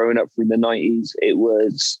age and growing up through the 90s, it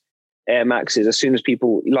was Air Maxes. As soon as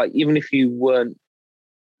people, like, even if you weren't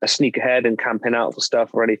a sneakerhead and camping out for stuff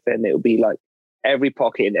or anything, it would be like every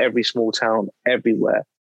pocket in every small town, everywhere,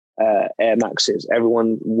 Air Maxes.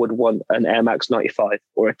 Everyone would want an Air Max 95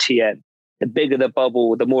 or a TN. The bigger the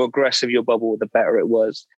bubble, the more aggressive your bubble, the better it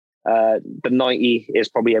was. The 90 is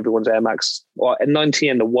probably everyone's Air Max. Well, a 90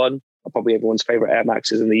 and the 1 are probably everyone's favorite Air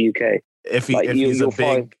Maxes in the UK. If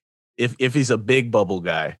he's a big bubble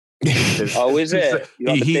guy. Oh, is it? You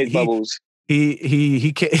got the big bubbles.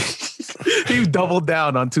 He doubled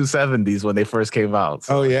down on 270s when they first came out.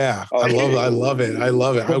 So. Oh yeah, I love it.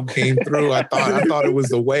 I came through. I thought it was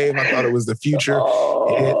the wave. I thought it was the future.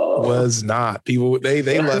 It was not. People they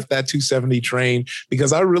left that 270 train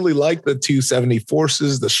because I really liked the 270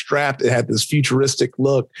 Forces. The strap, it had this futuristic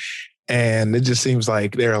look. And it just seems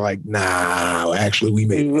like they're like, nah, actually, we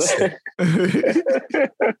made a mistake.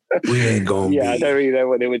 We ain't going to be. I don't really know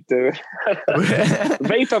what they would do.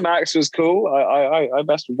 Vapor Max was cool. I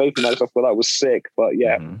messed with Vapor Max. I thought that was sick. But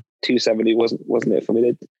 270 wasn't it for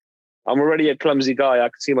me. I'm already a clumsy guy. I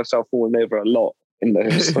could see myself falling over a lot in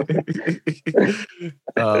those.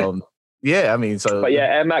 Yeah, I mean, so. But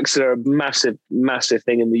Air Max are a massive, massive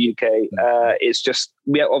thing in the UK. It's just,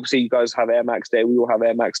 obviously you guys have Air Max Day. We all have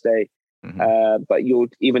Air Max Day. But you'll,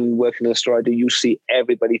 even working in a Strider, you see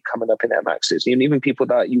everybody coming up in Air Maxes. And even people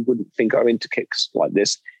that you wouldn't think are into kicks like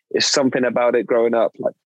this. There's something about it growing up,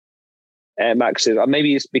 like Air Maxes. Or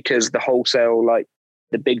maybe it's because the wholesale, like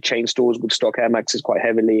the big chain stores would stock Air Maxes quite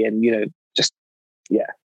heavily. And,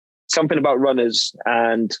 something about runners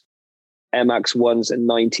and Air Max 1s and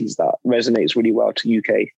 90s that resonates really well to the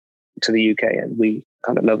UK, and we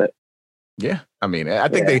kind of love it. Yeah, I mean, I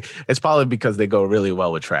think it's probably because they go really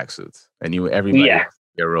well with tracksuits, and everybody is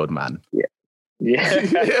your road man. Yeah,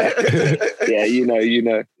 you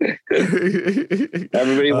know.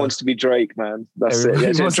 Everybody wants to be Drake, man. That's it.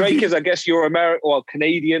 Yeah, so Drake is, I guess, your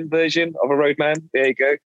Canadian version of a road man. There you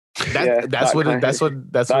go.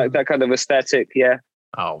 That kind of aesthetic. Yeah.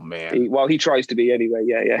 Oh man. He tries to be anyway.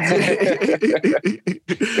 Yeah.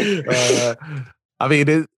 I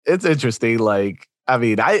mean, it's interesting. Like, I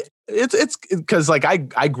mean, it's because like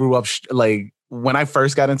I grew up like when I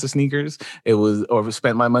first got into sneakers,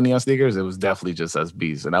 spent my money on sneakers, it was definitely just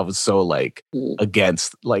SBs. And I was so like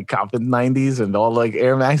against like copping 90s and all like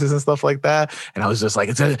Air Maxes and stuff like that. And I was just like,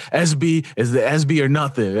 it's a SB, is the SB or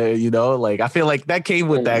nothing, like I feel like that came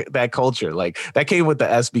with that culture. Like that came with the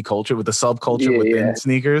SB culture, with the subculture within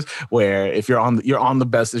sneakers, where if you're on the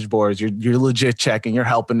bestage boards, you're legit checking, you're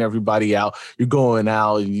helping everybody out, you're going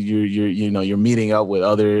out, you're meeting up with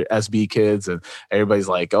other SB kids, and everybody's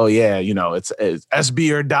like, oh yeah, it's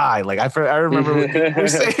SB or die. Like I remember when people were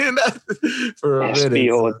saying that for a minute.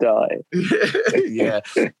 SB or die.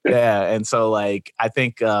 Yeah. And so like I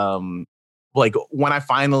think like when I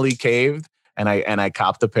finally caved and I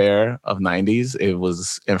copped a pair of 90s, it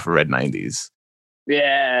was infrared 90s.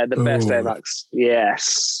 Yeah, the best Air Max.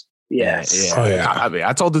 Yes. Yeah. Oh yeah. I mean,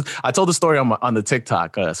 I told the story on the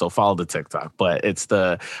TikTok, so follow the TikTok. But it's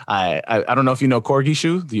I don't know if you know Corgi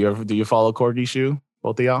Shoe. Do you follow Corgi Shoe,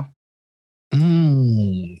 both of y'all?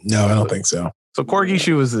 No, I don't think so. So Corgi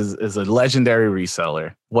Shoe is a legendary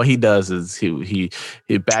reseller. What he does is he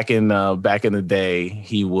back in the day,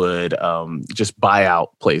 he would just buy out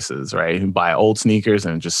places, right? He'd buy old sneakers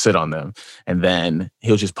and just sit on them, and then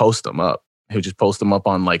he'll just post them up. He'll just post them up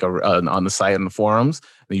on like on the site and the forums,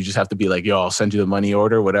 and you just have to be like, "Yo, I'll send you the money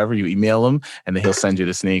order, whatever." You email him, and then he'll send you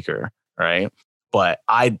the sneaker, right? But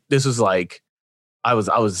this was like, I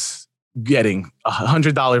was getting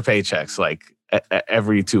 $100 paychecks like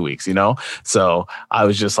every 2 weeks, you know? So I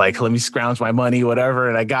was just like, let me scrounge my money, whatever.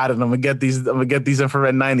 And I got it. I'm gonna get these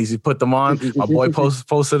infrared 90s. He put them on. My boy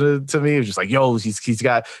posted it to me. He was just like, yo, he's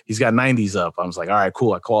got 90s up. I was like, all right,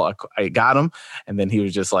 cool. I got him. And then he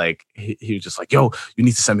was just like, yo, you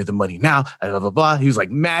need to send me the money now. Blah, blah, blah. He was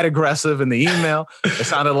like mad aggressive in the email. It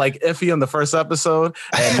sounded like iffy on the first episode.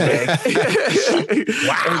 And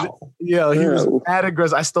Wow. He was mad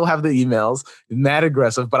aggressive. I still have the emails, mad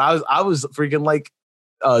aggressive, but I was freaking like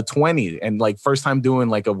 20 and like first time doing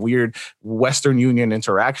like a weird Western Union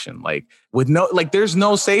interaction, like with no, like there's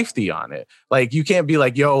no safety on it. Like you can't be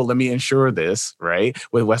like, yo, let me insure this, right?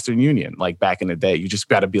 With Western Union, like back in the day, you just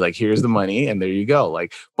got to be like, here's the money and there you go.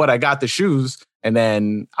 Like, but I got the shoes and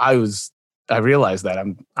then I realized that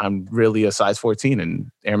I'm really a size 14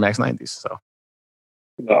 in Air Max 90s. So.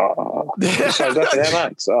 Oh, so got Air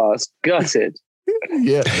Max. Oh, it's gutted.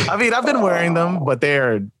 Yeah. I mean, I've been wearing them, but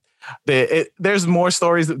there's more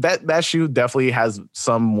stories. That shoe definitely has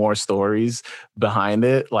some more stories behind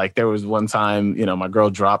it. Like there was one time, my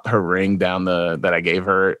girl dropped her ring down that I gave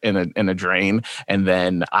her in a drain, and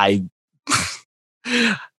then I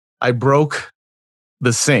broke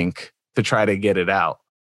the sink to try to get it out,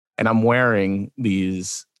 and I'm wearing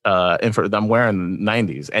these. I'm wearing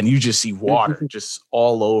 90s, and you just see water just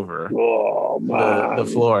all over the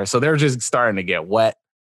floor. So they're just starting to get wet.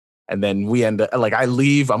 And then we end up like I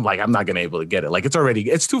leave. I'm like, I'm not gonna be able to get it. Like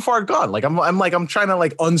it's too far gone. Like I'm trying to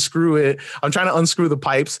like unscrew it. I'm trying to unscrew the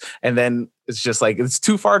pipes, and then it's just like it's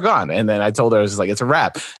too far gone. And then I told her I was just like, it's a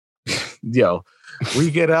wrap. Yo, we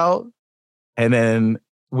get out, and then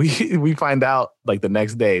we find out like the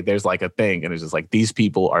next day there's like a thing, and it's just like these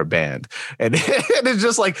people are banned, and it's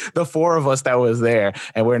just like the four of us that was there,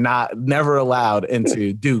 and we're never allowed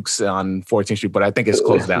into Duke's on 14th Street, but I think it's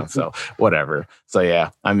closed down, so whatever. So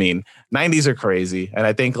yeah, I mean 90s are crazy, and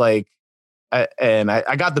I think like I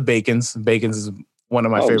got the Bacons. Bacons is one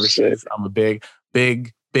of my favorite shoes. I'm a big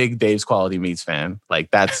Dave's Quality Meats fan. Like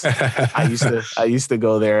that's I used to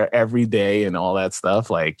go there every day and all that stuff.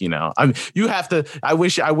 Like, I mean, you have to. I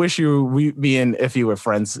wish me and Iffy were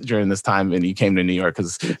friends during this time and you came to New York,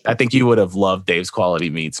 because I think you would have loved Dave's Quality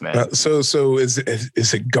Meats, man. So is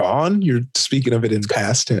it gone? You're speaking of it in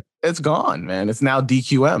past tense. It's gone, man. It's now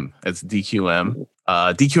DQM. It's DQM.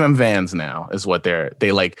 DQM Vans now is what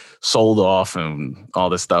they like sold off and all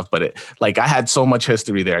this stuff. But I had so much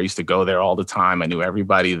history there. I used to go there all the time. I knew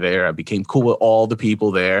everybody there. I became cool with all the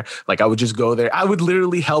people there. Like I would just go there. I would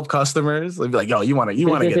literally help customers. I'd be like, yo, you want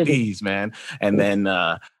to get these, man. And then,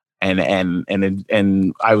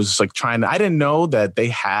 and I was like I didn't know that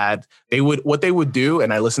what they would do.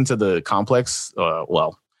 And I listened to the Complex,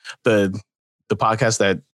 the podcast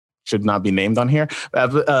that should not be named on here,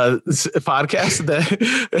 podcast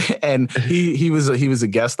and he was a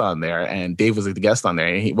guest on there, and Dave was the guest on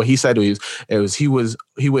there. And what he said was he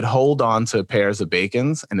would hold on to pairs of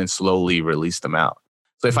Bacons and then slowly release them out.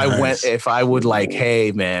 So if I would like,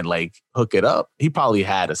 hey man, like hook it up, he probably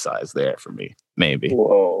had a size there for me, maybe.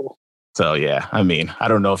 Whoa. So yeah, I mean, I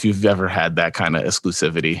don't know if you've ever had that kind of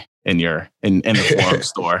exclusivity in the forum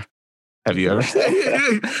store. Have you ever?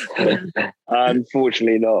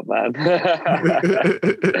 Unfortunately not, man.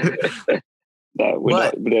 No, we're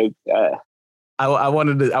not. I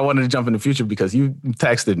wanted to jump in the future because you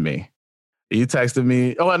texted me.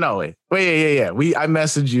 Oh no, wait, yeah. I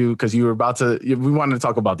messaged you because you were we wanted to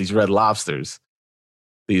talk about these red lobsters,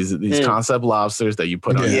 these concept lobsters that you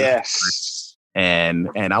put on. Yes. And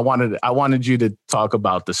I wanted you to talk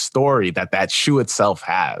about the story that shoe itself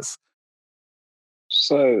has.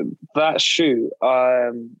 So that shoe,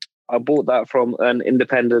 I bought that from an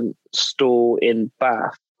independent store in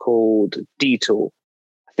Bath called Detour.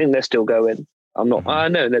 I think they're still going. I'm not. I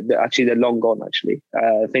know that they're long gone. Actually,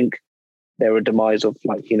 I think they're a demise of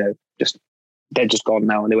they're just gone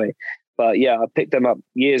now anyway. But yeah, I picked them up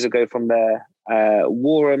years ago from there.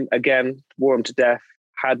 Wore them to death.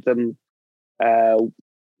 Had them.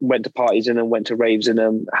 Went to parties in them, went to raves in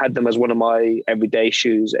them, had them as one of my everyday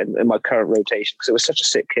shoes and in my current rotation because it was such a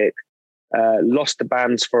sick kick. Lost the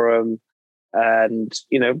bands for them and,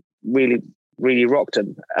 really, really rocked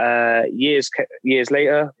them. Years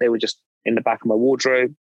later, they were just in the back of my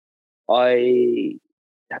wardrobe. I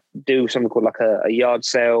do something called like a yard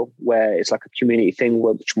sale where it's like a community thing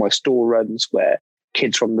which my store runs, where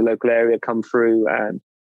kids from the local area come through and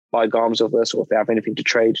buy garments of us, or if they have anything to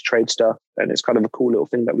trade stuff. And it's kind of a cool little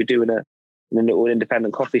thing that we do in a little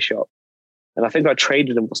independent coffee shop. And I think I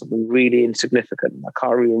traded them for something really insignificant. I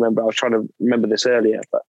can't really remember. I was trying to remember this earlier,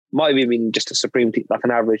 but might have been just a Supreme, like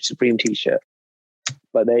an average Supreme t-shirt.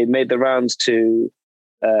 But they made the rounds to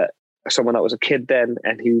someone that was a kid then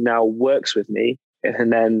and who now works with me,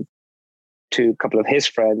 and then to a couple of his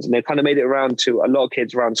friends, and they kind of made it around to a lot of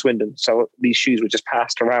kids around Swindon. So these shoes were just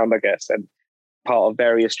passed around, I guess, and part of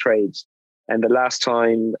various trades. And the last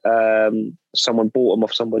time someone bought them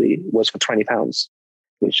off somebody was for £20,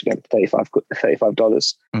 which again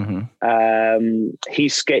 $35.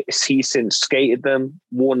 He's since skated them,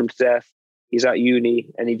 worn them to death. He's at uni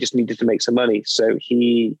and he just needed to make some money, so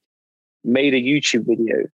he made a YouTube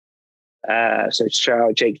video. So shout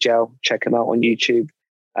out Jake Gel, check him out on YouTube.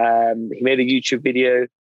 He made a YouTube video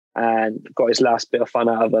and got his last bit of fun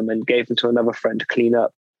out of them and gave them to another friend to clean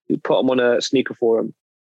up. He put them on a sneaker forum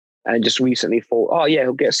and just recently thought, oh yeah,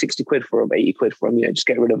 he'll get 60 quid for them, 80 quid for them, just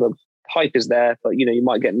get rid of them. Hype is there, but you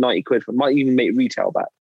might get 90 quid for them, might even make retail back.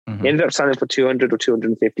 He ended up selling for 200 or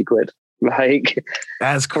 250 quid. Like,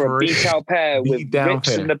 that's for a beat out pair with rips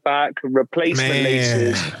in the back, replacement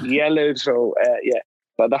laces, yellowed. So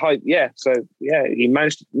but the hype, so he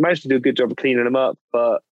managed to do a good job of cleaning them up.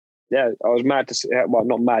 But I was mad to see. Well,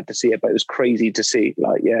 not mad to see it, but it was crazy to see.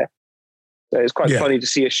 Like, so it's quite funny to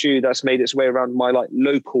see a shoe that's made its way around my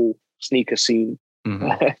local sneaker scene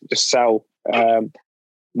just sell,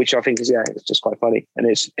 which I think is it's just quite funny, and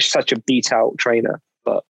it's such a beat out trainer.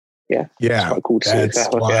 But it's quite cool to see. That's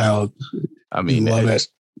wild. I mean, love it.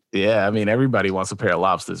 Yeah, I mean, everybody wants a pair of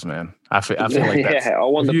lobsters, man. I feel like that's... I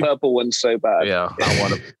want the purple ones so bad. Yeah, I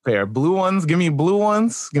want a pair of blue ones. Give me blue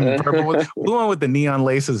ones. Give me purple ones. Blue one with the neon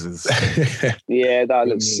laces is... that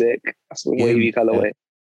looks sick. That's the wavy colorway.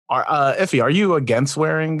 Iffy, are you against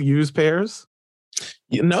wearing used pairs?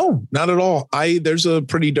 No, not at all. There's a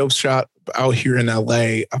pretty dope shop out here in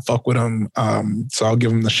LA. I fuck with them. So I'll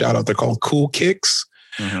give them the shout out. They're called Cool Kicks.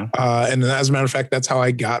 And as a matter of fact, that's how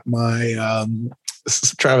I got my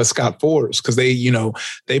Travis Scott 4s, because they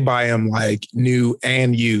buy them like new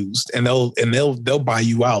and used, and they'll buy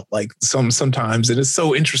you out like sometimes. And it's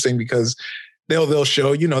so interesting because they'll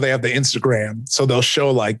show, they have the Instagram, so they'll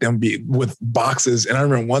show like them with boxes. And I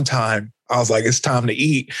remember one time I was like, it's time to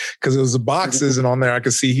eat, because it was the boxes, and on there I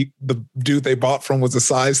could see the dude they bought from was a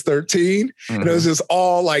size 13. And it was just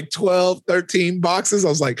all like 12, 13 boxes. I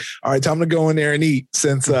was like, all right, time to go in there and eat.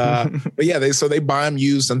 Since but they buy them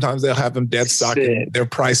used. Sometimes they'll have them dead stock and they're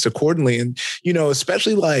priced accordingly. And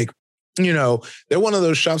especially like, they're one of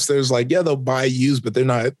those shops that's like, they'll buy used, but they're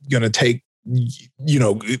not gonna take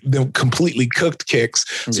them completely cooked kicks.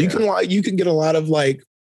 So you can get a lot of like,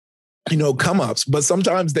 come ups, but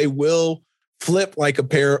sometimes they will flip like a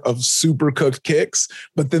pair of super cooked kicks,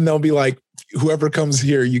 but then they'll be like, whoever comes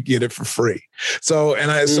here, you get it for free. So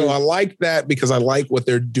I like that, because I like what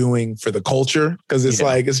they're doing for the culture. Cause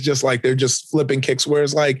it's just like, they're just flipping kicks.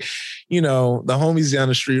 Whereas like, the homies down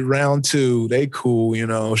the street, round two, they cool,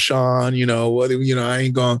 Sean, I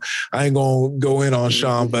ain't gonna go in on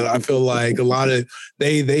Sean, but I feel like a lot of,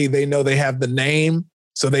 they know they have the name.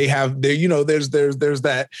 So they have there's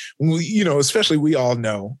that, especially we all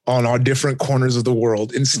know on our different corners of the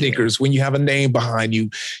world in sneakers, when you have a name behind you,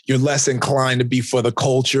 you're less inclined to be for the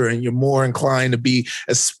culture, and you're more inclined to be,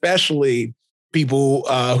 especially people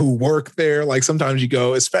who work there. Like sometimes you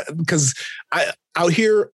go, because out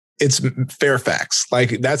here, it's Fairfax.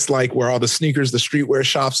 Like that's like where all the sneakers, the streetwear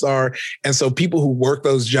shops are. And so people who work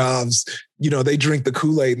those jobs, they drink the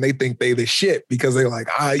Kool-Aid and they think they the shit, because they're like,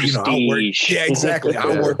 I work. Yeah, exactly.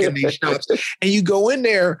 I work in these shops. And you go in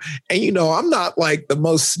there and, I'm not like the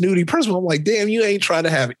most snooty person. I'm like, damn, you ain't trying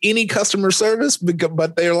to have any customer service,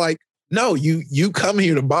 but they're like, no, you come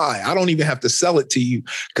here to buy. I don't even have to sell it to you,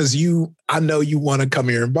 because I know you want to come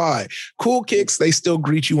here and buy. Cool Kicks, they still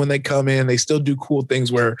greet you when they come in. They still do cool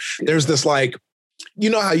things where there's this like,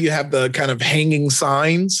 how you have the kind of hanging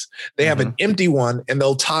signs? They have an empty one, and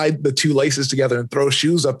they'll tie the two laces together and throw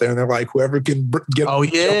shoes up there. And they're like, whoever can get. Oh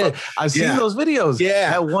yeah, I've seen those videos.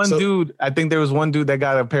 Yeah, that dude. I think there was one dude that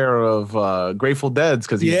got a pair of Grateful Dead's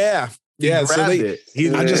because he So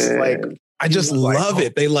I just love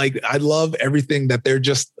it. I love everything that they're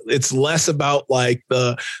just, it's less about like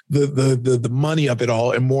the money of it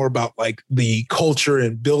all and more about like the culture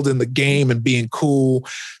and building the game and being cool.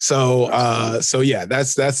 So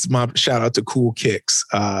that's my shout out to Cool Kicks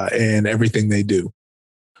and everything they do.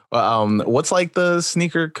 What's like the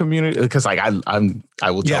sneaker community? Because like I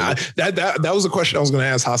will tell you. That was a question I was going to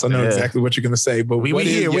ask, Haas. I know exactly what you're going to say, but we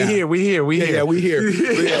hear. What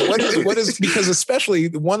is because especially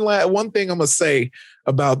one thing I'm going to say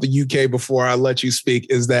about the UK before I let you speak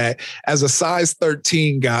is that as a size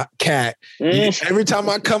 13 cat, every time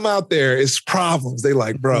I come out there, it's problems. They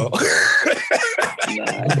like, bro.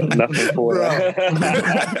 I got nothing for that.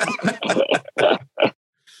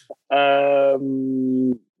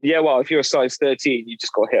 Yeah, well, if you're a size 13, you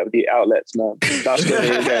just got to hit up the outlets, man. That's where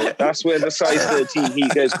they go. That's where the size 13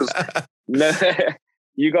 heat goes. Because no,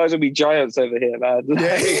 you guys will be giants over here, man.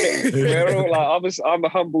 We're all like, I'm a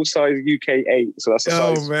humble size UK 8, so that's a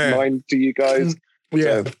size 9 to you guys.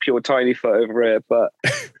 Yeah, so pure tiny foot over here. But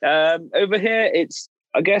over here, it's,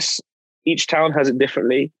 I guess each town has it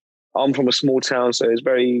differently. I'm from a small town, so it's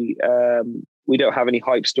very. We don't have any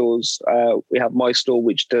hype stores. We have my store,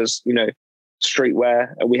 which does,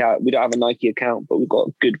 streetwear, and we don't have a Nike account, but we've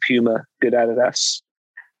got good Puma, good Adidas.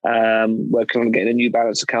 Working on getting a New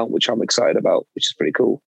Balance account, which I'm excited about, which is pretty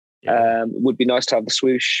cool. It would be nice to have the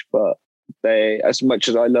swoosh, but they, as much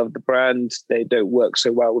as I love the brand, they don't work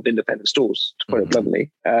so well with independent stores, to put it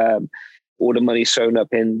bluntly. All the money's sewn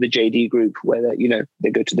up in the JD group, where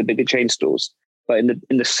they go to the bigger chain stores. But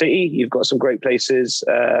in the city, you've got some great places.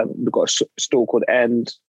 We've got a store called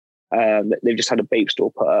End. They've just had a vape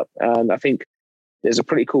store put up, and I think there's a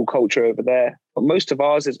pretty cool culture over there. But most of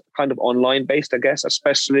ours is kind of online based, I guess,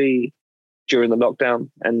 especially during the lockdown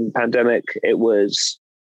and pandemic. It was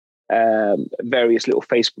various little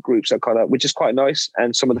Facebook groups that kind of, which is quite nice.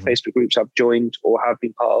 And some of the Facebook groups I've joined or have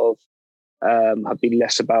been part of have been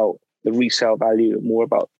less about the resale value and more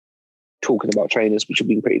about talking about trainers, which have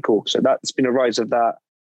been pretty cool. So that's been a rise of that.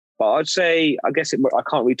 But I'd say, I guess I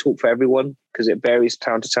can't really talk for everyone because it varies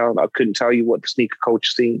town to town. I couldn't tell you what the sneaker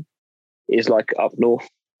culture scene is like up north.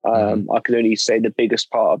 I can only say the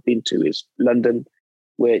biggest part I've been to is London,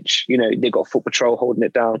 which, they got Foot Patrol holding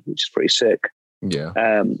it down, which is pretty sick.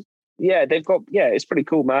 Yeah. They've got, it's pretty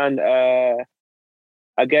cool, man. I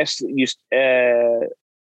guess a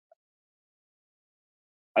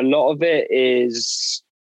lot of it is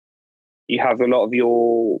you have a lot of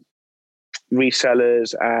your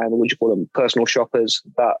resellers and what do you call them, personal shoppers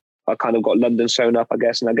that are kind of got London sewn up, I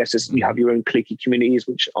guess. And I guess you have your own cliquey communities,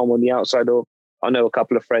 which I'm on the outside of. I know a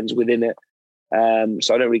couple of friends within it.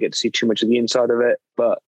 So I don't really get to see too much of the inside of it.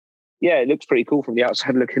 But yeah, it looks pretty cool from the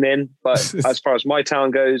outside looking in. But as far as my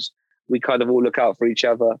town goes, we kind of all look out for each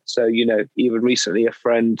other. So, even recently a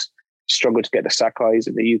friend struggled to get the Sakai's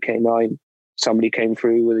in the UK 9. Somebody came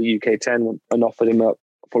through with a UK 10 and offered him up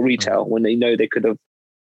for retail when they know they could have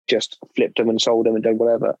just flipped them and sold them and done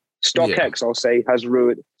whatever. StockX, I'll say, has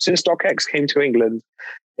ruined, since StockX came to England,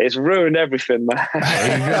 it's ruined everything, man.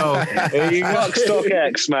 There you go. Fuck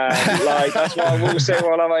StockX, man. Like, that's what I will say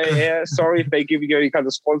while I'm here. Sorry if they give you any kind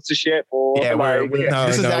of sponsorship or we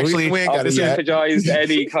sympathized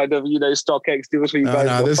any kind of, StockX deals for you guys.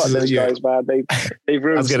 No, this is those guys, man. They've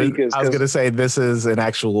ruined sneakers. I was gonna say this is an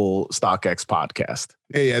actual StockX podcast.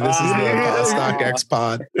 Yeah, this is the StockX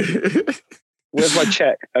pod. Where's my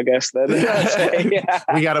check? I guess then.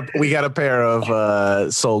 We got a pair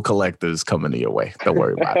of soul collectors coming your way. Don't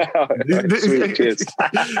worry about it. Sweet, cheers.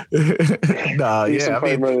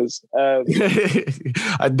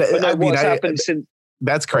 What's happened since?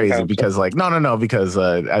 That's crazy because because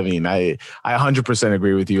I 100%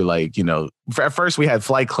 agree with you. Like, at first we had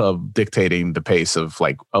Flight Club dictating the pace of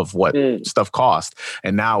what stuff cost.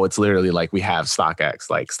 And now it's literally like we have StockX,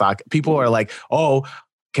 people are like, oh,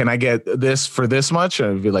 can I get this for this much?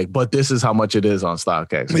 And I'd be like, but this is how much it is on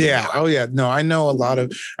StockX. Yeah. Oh yeah. No, I know a lot of,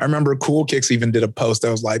 I remember Cool Kicks even did a post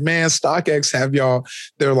that was like, man, StockX have y'all,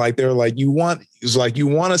 they're like, you want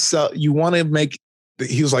to sell, you want to make,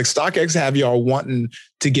 he was like, StockX have y'all wanting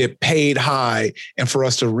to get paid high and for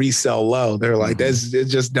us to resell low. They're like, it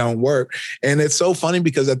just don't work. And it's so funny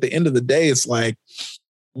because at the end of the day, it's like,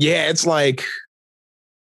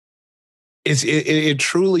 it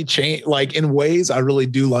truly changed. Like in ways, I really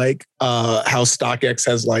do like how StockX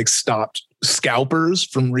has stopped scalpers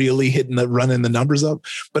from really running the numbers up.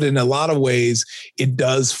 But in a lot of ways, it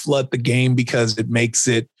does flood the game because it makes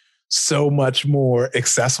it so much more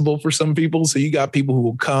accessible for some people. So you got people who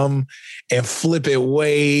will come and flip it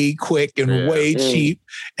way quick and way cheap.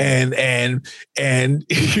 And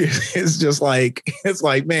it's just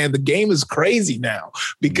man, the game is crazy now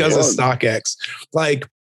because of StockX. I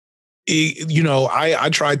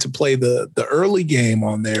tried to play the early game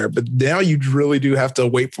on there, but now you really do have to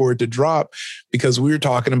wait for it to drop because we were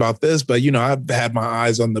talking about this, but I've had my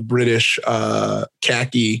eyes on the British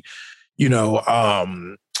khaki,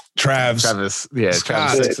 Travis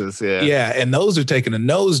sixes, and those are taking a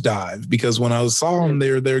nosedive because when I saw them,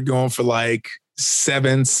 they're going for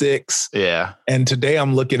 7.6, and today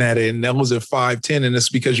I'm looking at it and that was at 5.10, and it's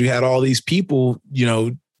because you had all these people,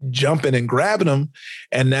 jumping and grabbing them,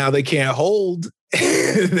 and now they can't hold.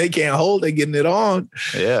 They're getting it on.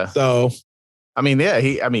 Yeah. So I mean, yeah,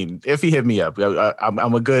 if he hit me up,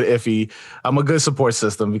 I'm a good support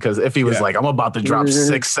system, because if he was like, I'm about to drop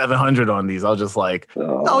 600-700 on these, I'll just like,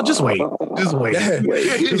 no, just wait.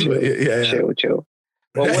 Chill.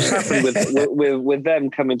 Well, what's happened with them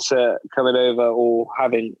coming over or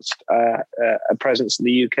having a presence in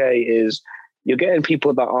the UK is you're getting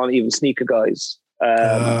people that aren't even sneaker guys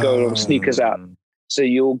going on sneakers app. So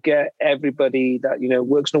you'll get everybody that,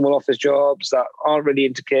 works normal office jobs that aren't really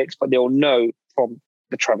into kicks, but they'll know from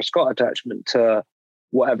the Travis Scott attachment to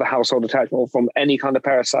whatever household attachment, or from any kind of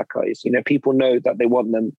pair of Sakai's. People know that they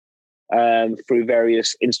want them through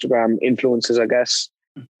various Instagram influencers, I guess,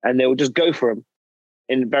 and they will just go for them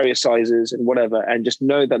in various sizes and whatever, and just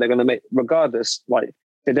know that they're going to make, regardless, like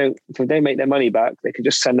if they make their money back, they can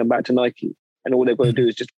just send them back to Nike, and all they've got to do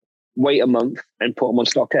is just wait a month and put them on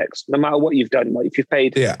StockX. No matter what you've done, like if you've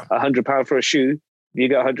paid £100 for a shoe, you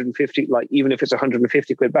get 150. Like even if it's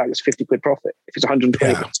 150 quid back, it's 50 quid profit. If it's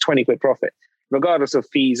 120, it's 20 quid profit, regardless of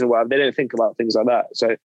fees or whatever. They don't think about things like that.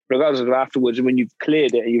 So regardless of afterwards, when you've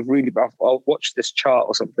cleared it and you've really, I'll watch this chart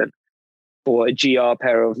or something for a GR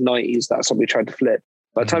pair of 90s that somebody tried to flip.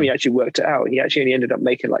 By the time he actually worked it out, he actually only ended up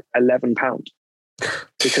making like £11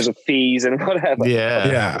 because of fees and whatever.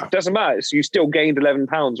 Yeah. It doesn't matter. So you still gained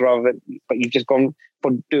 £11 rather than, but you've just gone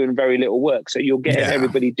for doing very little work. So you're getting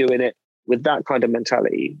everybody doing it with that kind of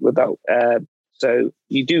mentality. So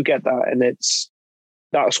you do get that, and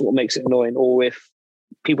that's what makes it annoying. Or if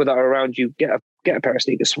people that are around you get a pair of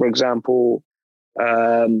sneakers, for example,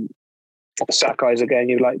 Sakai's again,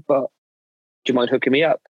 you're like, but do you mind hooking me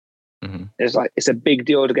up? It's a big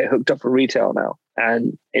deal to get hooked up for retail now,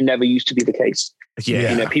 and it never used to be the case.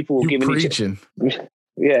 People were giving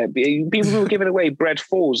people were giving away bread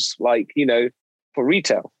fours, like for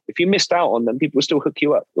retail. If you missed out on them, people would still hook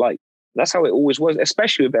you up. Like that's how it always was,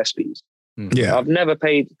 especially with SBs.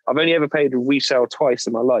 I've only ever paid resale twice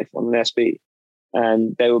in my life on an SB,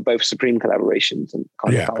 and they were both Supreme collaborations and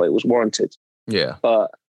kind of how it was warranted. But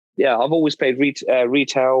I've always paid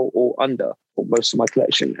retail or under for most of my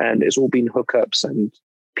collection, and it's all been hookups and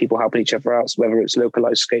people helping each other out, whether it's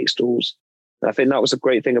localized skate stores. And I think that was a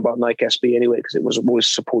great thing about Nike SB anyway, because it was always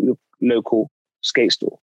support your local skate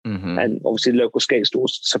store. And obviously local skate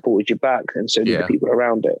stores supported you back, and so did the people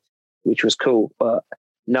around it, which was cool. But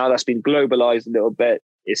now that's been globalized a little bit.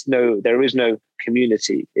 There is no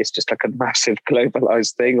community. It's just like a massive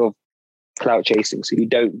globalized thing of clout chasing. So you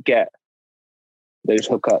don't get those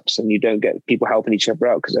hookups, and you don't get people helping each other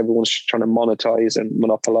out because everyone's trying to monetize and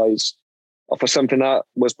monopolize off of something that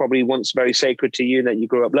was probably once very sacred to you and that you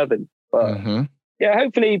grew up loving. But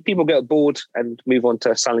hopefully people get bored and move on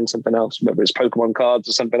to selling something else, whether it's Pokemon cards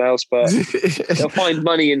or something else, but they'll find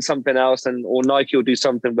money in something else, or Nike will do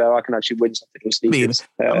something where I can actually win something with sneakers.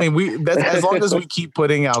 As long as we keep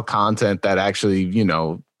putting out content that actually,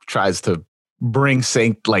 tries to bring a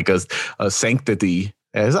sanctity.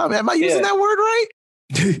 Am I using that word right?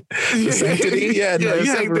 Sanctity,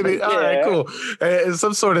 sanctity. All right, cool.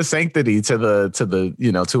 Some sort of sanctity to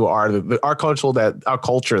the our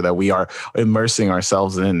culture that we are immersing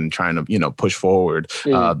ourselves in and trying to push forward,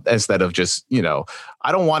 instead of just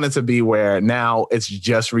I don't want it to be where now it's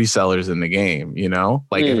just resellers in the game.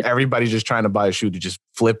 If everybody's just trying to buy a shoe to just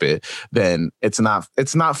flip it, then it's not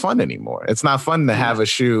fun anymore. It's not fun to have a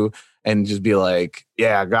shoe and just be like,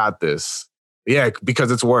 yeah, I got this. Yeah,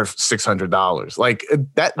 because it's worth $600. Like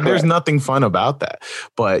that, there's nothing fun about that.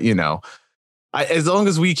 But as long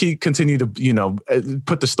as we continue to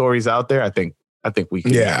put the stories out there, I think we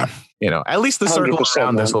can. At least the circle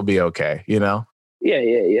around this will be okay. Yeah.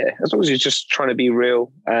 As long as you're just trying to be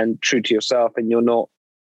real and true to yourself, and you're not.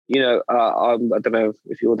 I don't know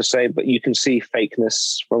if you're the same, but you can see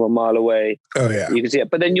fakeness from a mile away. Oh yeah, you can see it.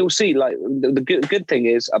 But then you'll see, like the good thing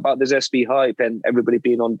is about this SB hype and everybody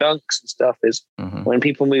being on dunks and stuff is when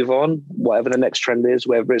people move on, whatever the next trend is,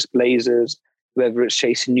 whether it's Blazers, whether it's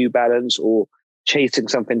chasing New Balance or chasing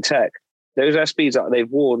something tech, those SBs that they've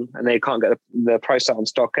worn and they can't get the price out on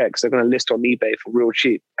StockX, they're going to list on eBay for real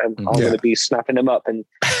cheap. And I'm going to be snapping them up and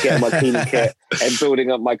getting my cleaning kit and building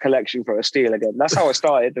up my collection for a steal again. That's how I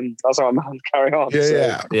started, and that's how I'm going to carry on.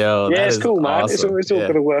 It's cool, man. Awesome. It's all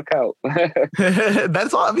going to work out.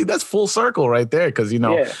 That's all. I mean, that's full circle right there, because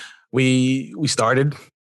we started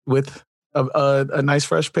with a nice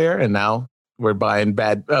fresh pair, and now we're buying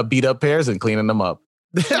beat up pairs and cleaning them up.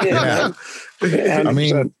 I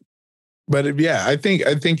mean. But I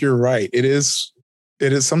think you're right. It is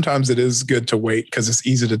sometimes it is good to wait because it's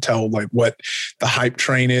easy to tell like what the hype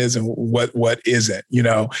train is and what isn't,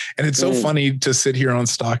 And it's so funny to sit here on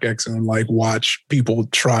StockX and like watch people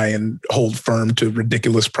try and hold firm to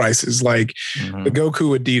ridiculous prices, like the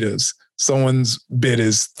Goku Adidas. someone's bid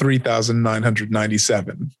is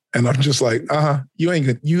 3,997, and I'm just like, you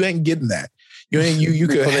ain't getting that. You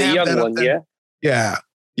could for the have young that one, up there. Yeah.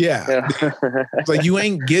 It's like you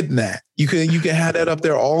ain't getting that. You can have that up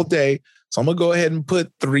there all day. So I'm gonna go ahead and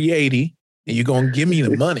put 380, and you're gonna give me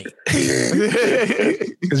the money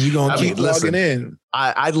because you're gonna keep logging in.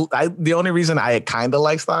 I the only reason I kind of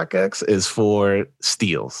like StockX is for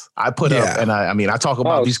steals. I put up, and I talk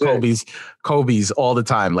about these Kobe's all the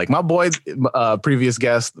time. Like my boy, previous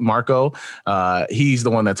guest Marco, he's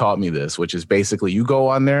the one that taught me this, which is basically you go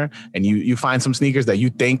on there and you find some sneakers that you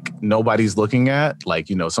think nobody's looking at, like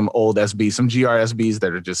some old SB, some GRSBs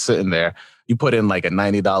that are just sitting there. You put in like a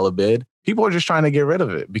 $90 bid. People are just trying to get rid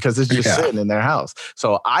of it because it's just sitting in their house.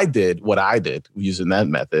 So what I did using that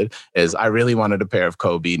method is I really wanted a pair of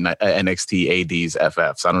Kobe NXT ADs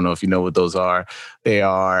FFs. I don't know if you know what those are. They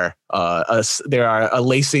are a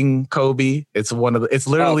lacing Kobe. It's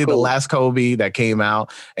literally the last Kobe that came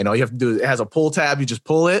out. And all you have to do, it has a pull tab. You just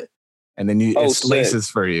pull it and then it laces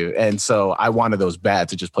for you. And so I wanted those bad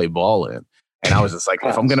to just play ball in. And I was just like,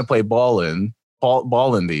 if I'm going to play ball in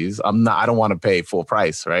these, I don't want to pay full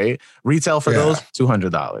price, right? Retail for those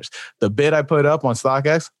 $200. The bid I put up on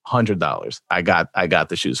StockX, $100. I got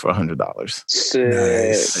the shoes for $100.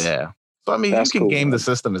 Nice. Yeah. So I mean, you can game the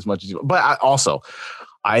system as much as you want. But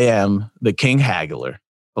I am the king haggler.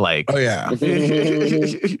 Like, oh yeah.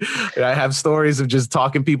 I have stories of just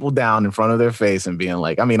talking people down in front of their face and being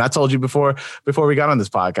like, I mean, I told you before we got on this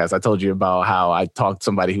podcast, I told you about how I talked to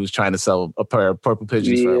somebody who was trying to sell a pair of purple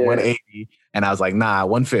pigeons for 180. And I was like, nah,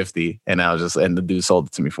 150. And the dude sold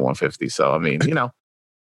it to me for 150. So, I mean,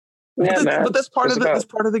 but that's part of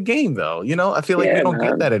the game though. I feel like we don't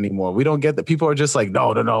get that anymore. We don't get that. People are just like,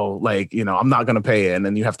 no. Like, I'm not going to pay it. And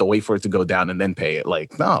then you have to wait for it to go down and then pay it.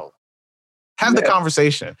 Like, no. Have the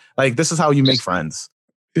conversation. Like, this is how you make friends.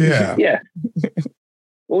 Yeah. Yeah.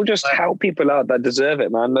 Or just help people out that deserve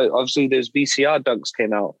it, man. Obviously, those VCR dunks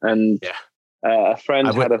came out, and a friend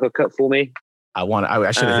had a hookup for me.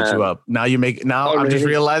 I should have hit you up. Now you make. Now I'm just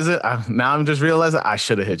realizing. I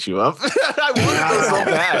should have hit you up. I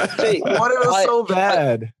wanted it so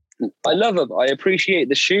bad. I love them. I appreciate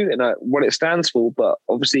the shoe and what it stands for, but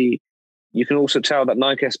obviously, you can also tell that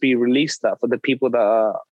Nike SB released that for the people that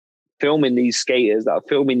are filming these skaters, that are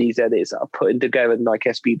filming these edits, that are putting together the Nike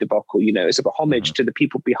SB debacle. It's a homage to the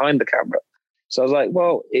people behind the camera. So I was like,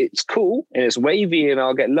 well, it's cool and it's wavy and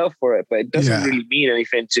I'll get love for it, but it doesn't really mean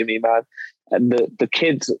anything to me, man. And the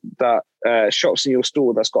kids that shops in your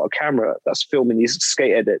store that's got a camera that's filming these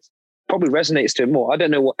skate edits probably resonates to him more. I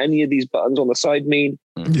don't know what any of these buttons on the side mean.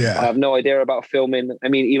 Yeah. I have no idea about filming. I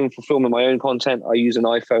mean, even for filming my own content, I use an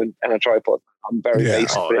iPhone and a tripod. I'm very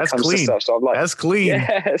basic when it comes to stuff. So I'm like, that's clean.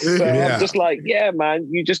 Yes. So I'm just like, yeah, man,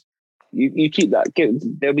 you keep that.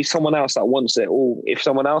 There'll be someone else that wants it. Or if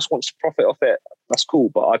someone else wants to profit off it, that's cool.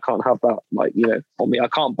 But I can't have that, on me. I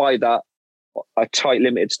can't buy that a tight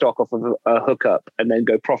limited stock off of a hookup and then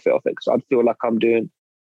go profit off it, because I'd feel like I'm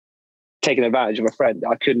taking advantage of a friend.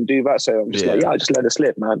 I couldn't do that, so I'm just I just let it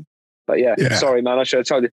slip, man. But sorry, man, I should have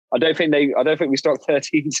told you. I don't think we stocked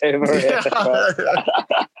 13s over here.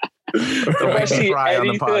 Especially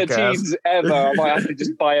any 13s ever. I might have to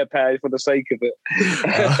just buy a pair for the sake of it.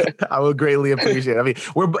 I would greatly appreciate it. I mean,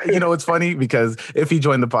 it's funny because if he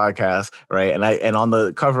joined the podcast, right, and on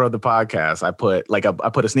the cover of the podcast, I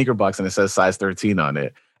put a sneaker box and it says size 13 on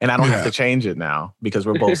it, and I don't have to change it now because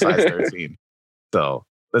we're both size 13. So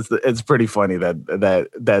it's pretty funny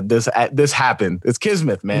that this happened. It's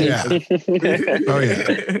kismet, man. Yeah. Oh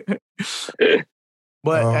yeah.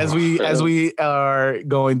 But as we are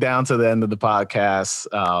going down to the end of the podcast,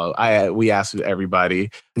 we asked everybody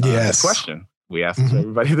this question. We asked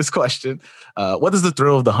everybody this question. What does the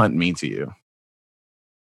thrill of the hunt mean to you?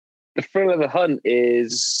 The thrill of the hunt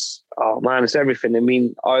is, it's everything. I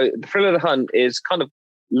mean, the thrill of the hunt is kind of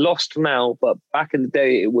lost now, but back in the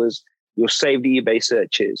day, it was your saved eBay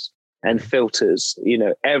searches and filters.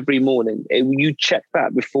 Every morning you check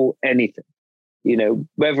that before anything.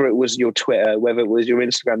 Whether it was your Twitter, whether it was your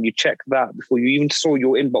Instagram, you check that before you even saw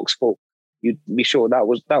your inbox full. You'd be sure that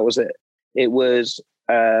was it. It was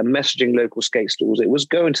messaging local skate stores. It was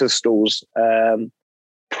going to the stores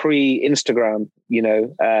pre-Instagram,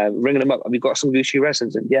 ringing them up. Have you got some Gucci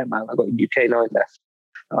resins? And yeah, man, I got UK 9 left.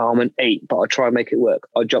 I'm an 8, but I'll try and make it work.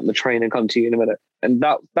 I'll jump the train and come to you in a minute. And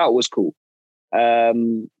that was cool.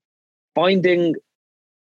 Finding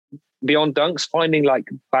beyond dunks, finding like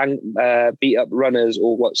beat up runners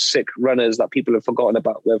or sick runners that people have forgotten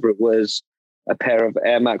about, whether it was a pair of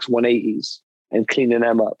Air Max 180s and cleaning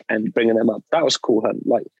them up and bringing them up. That was cool hunt.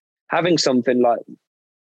 Like having something like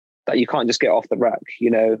that you can't just get off the rack,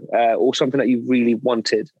 or something that you really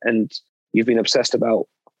wanted and you've been obsessed about.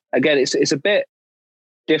 Again, it's a bit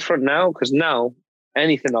different now, because now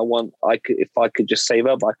anything I want, if I could just save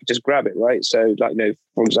up, I could just grab it, right? So, like,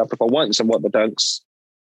 for example, if I want some What the Dunks,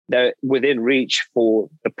 they're within reach for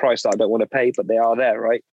the price that I don't want to pay, but they are there,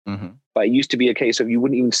 right? Mm-hmm. But it used to be a case of you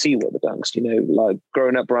wouldn't even see What the Dunks, like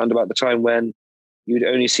growing up around about the time when you'd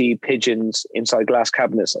only see pigeons inside glass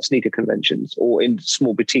cabinets at sneaker conventions or in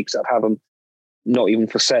small boutiques that have them not even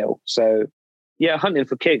for sale. So yeah, hunting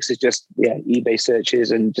for kicks is just, eBay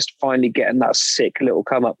searches and just finally getting that sick little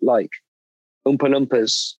come up, like Oompa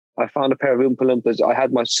Loompas. I found a pair of Oompa Loompas. I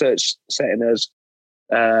had my search setting as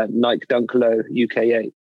Nike Dunk Low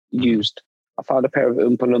UK8 used. I found a pair of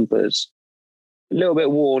Oompa Loompas, a little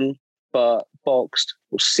bit worn, but boxed,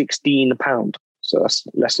 was £16. So that's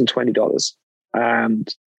less than $20.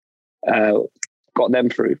 And got them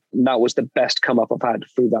through. And that was the best come up I've had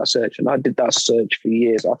through that search. And I did that search for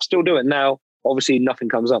years. I still do it now. Obviously, nothing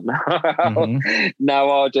comes up now. Mm-hmm. Now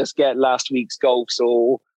I'll just get last week's golfs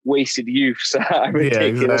or wasted youths at a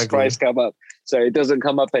ridiculous price come up. So it doesn't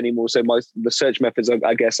come up anymore. So the search methods are,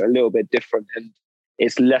 I guess, a little bit different. And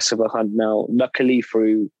it's less of a hunt now. Luckily,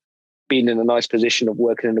 through being in a nice position of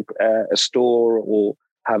working in a store or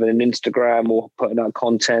having an Instagram or putting out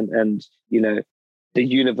content, and, the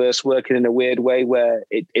universe working in a weird way where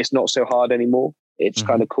it's not so hard anymore. It's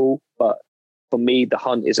kind of cool. But for me, the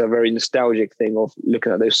hunt is a very nostalgic thing of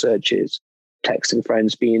looking at those searches, texting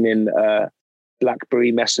friends, being in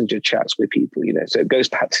BlackBerry Messenger chats with people, So it goes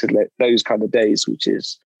back to those kind of days, which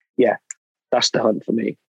is, that's the hunt for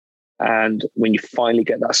me. And when you finally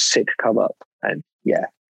get that sick come up, and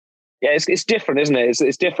it's different, isn't it?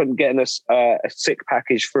 It's different getting a sick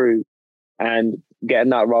package through and getting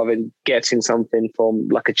that rather than getting something from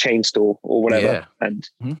like a chain store or whatever. And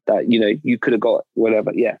that, you could have got whatever.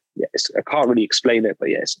 I can't really explain it, but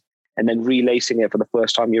yes. And then relacing it for the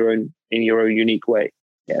first time in your own unique way.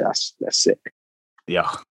 Yeah, that's sick. Yeah.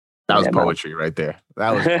 That was poetry right there.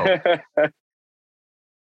 That was poetry.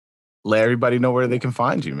 Let everybody know where they can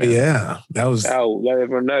find you, man. Yeah, that was. Oh, let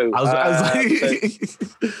everyone know. I was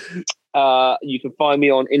like, you can find me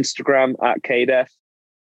on Instagram at Kaydeff.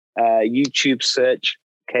 YouTube search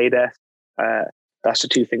Kaydeff. That's the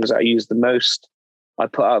two things that I use the most. I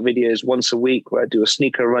put out videos once a week where I do a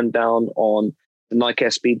sneaker rundown on the Nike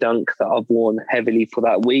SB Dunk that I've worn heavily for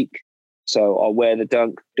that week. So I'll wear the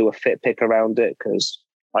dunk, do a fit pick around it because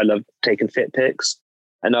I love taking fit pics.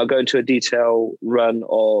 And I'll go into a detail run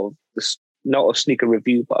of not a sneaker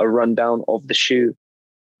review, but a rundown of the shoe,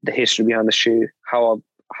 the history behind the shoe, how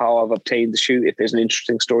I've obtained the shoe, if there's an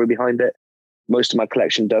interesting story behind it. Most of my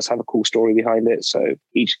collection does have a cool story behind it. So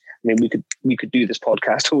we could do this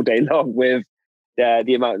podcast all day long with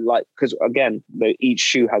the amount, because again, each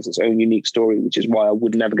shoe has its own unique story, which is why I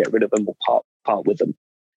would never get rid of them or part with them.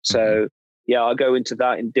 So I'll go into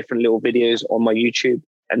that in different little videos on my YouTube,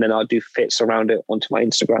 and then I'll do fits around it onto my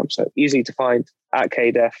Instagram. So easy to find at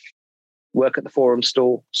Kaydeff. Work at the Forum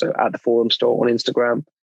store. So at the Forum store on Instagram.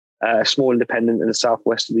 Small independent in the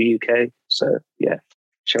southwest of the UK. So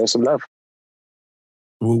show us some love.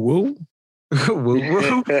 Woo woo. Woo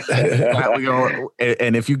woo.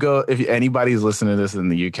 And if anybody's listening to this in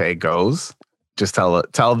the UK goes, just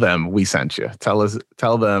tell them we sent you. Tell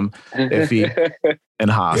them Iffy and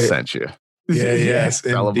Haas sent you. Yes.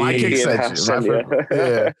 Tell them my kick sent you.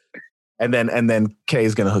 Yeah. And then Kay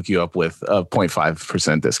is gonna hook you up with a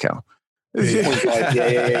 0.5% discount.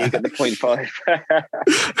 0.5, you get the 0.5.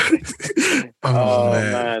 Oh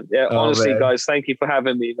man. Yeah, honestly, guys, thank you for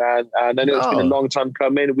having me, man. And I know it's been a long time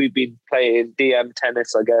coming. We've been playing DM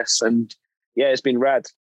tennis, I guess, and it's been rad.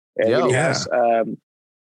 It really has.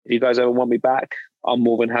 If you guys ever want me back, I'm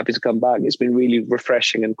more than happy to come back. It's been really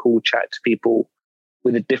refreshing and cool chat to people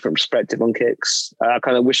with a different perspective on kicks. I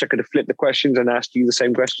kind of wish I could have flipped the questions and asked you the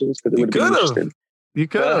same questions, because it would have been interesting. You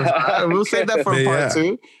could have. We'll save that for a part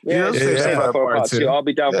two. Save that for a part two. I'll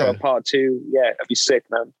be down for a part two. Yeah, that'd be sick,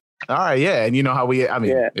 man. All right, yeah. And you know how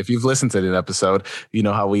if you've listened to the episode, you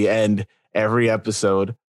know how we end every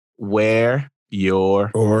episode. Wear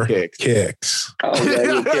your kicks. Oh, yeah,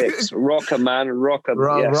 your kicks. Rock 'em, man. Rock 'em.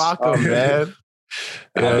 Rock 'em, man.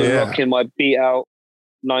 I've been rocking my beat out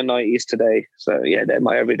 990s today. So, they're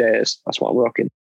my everydayers. That's what I'm rocking.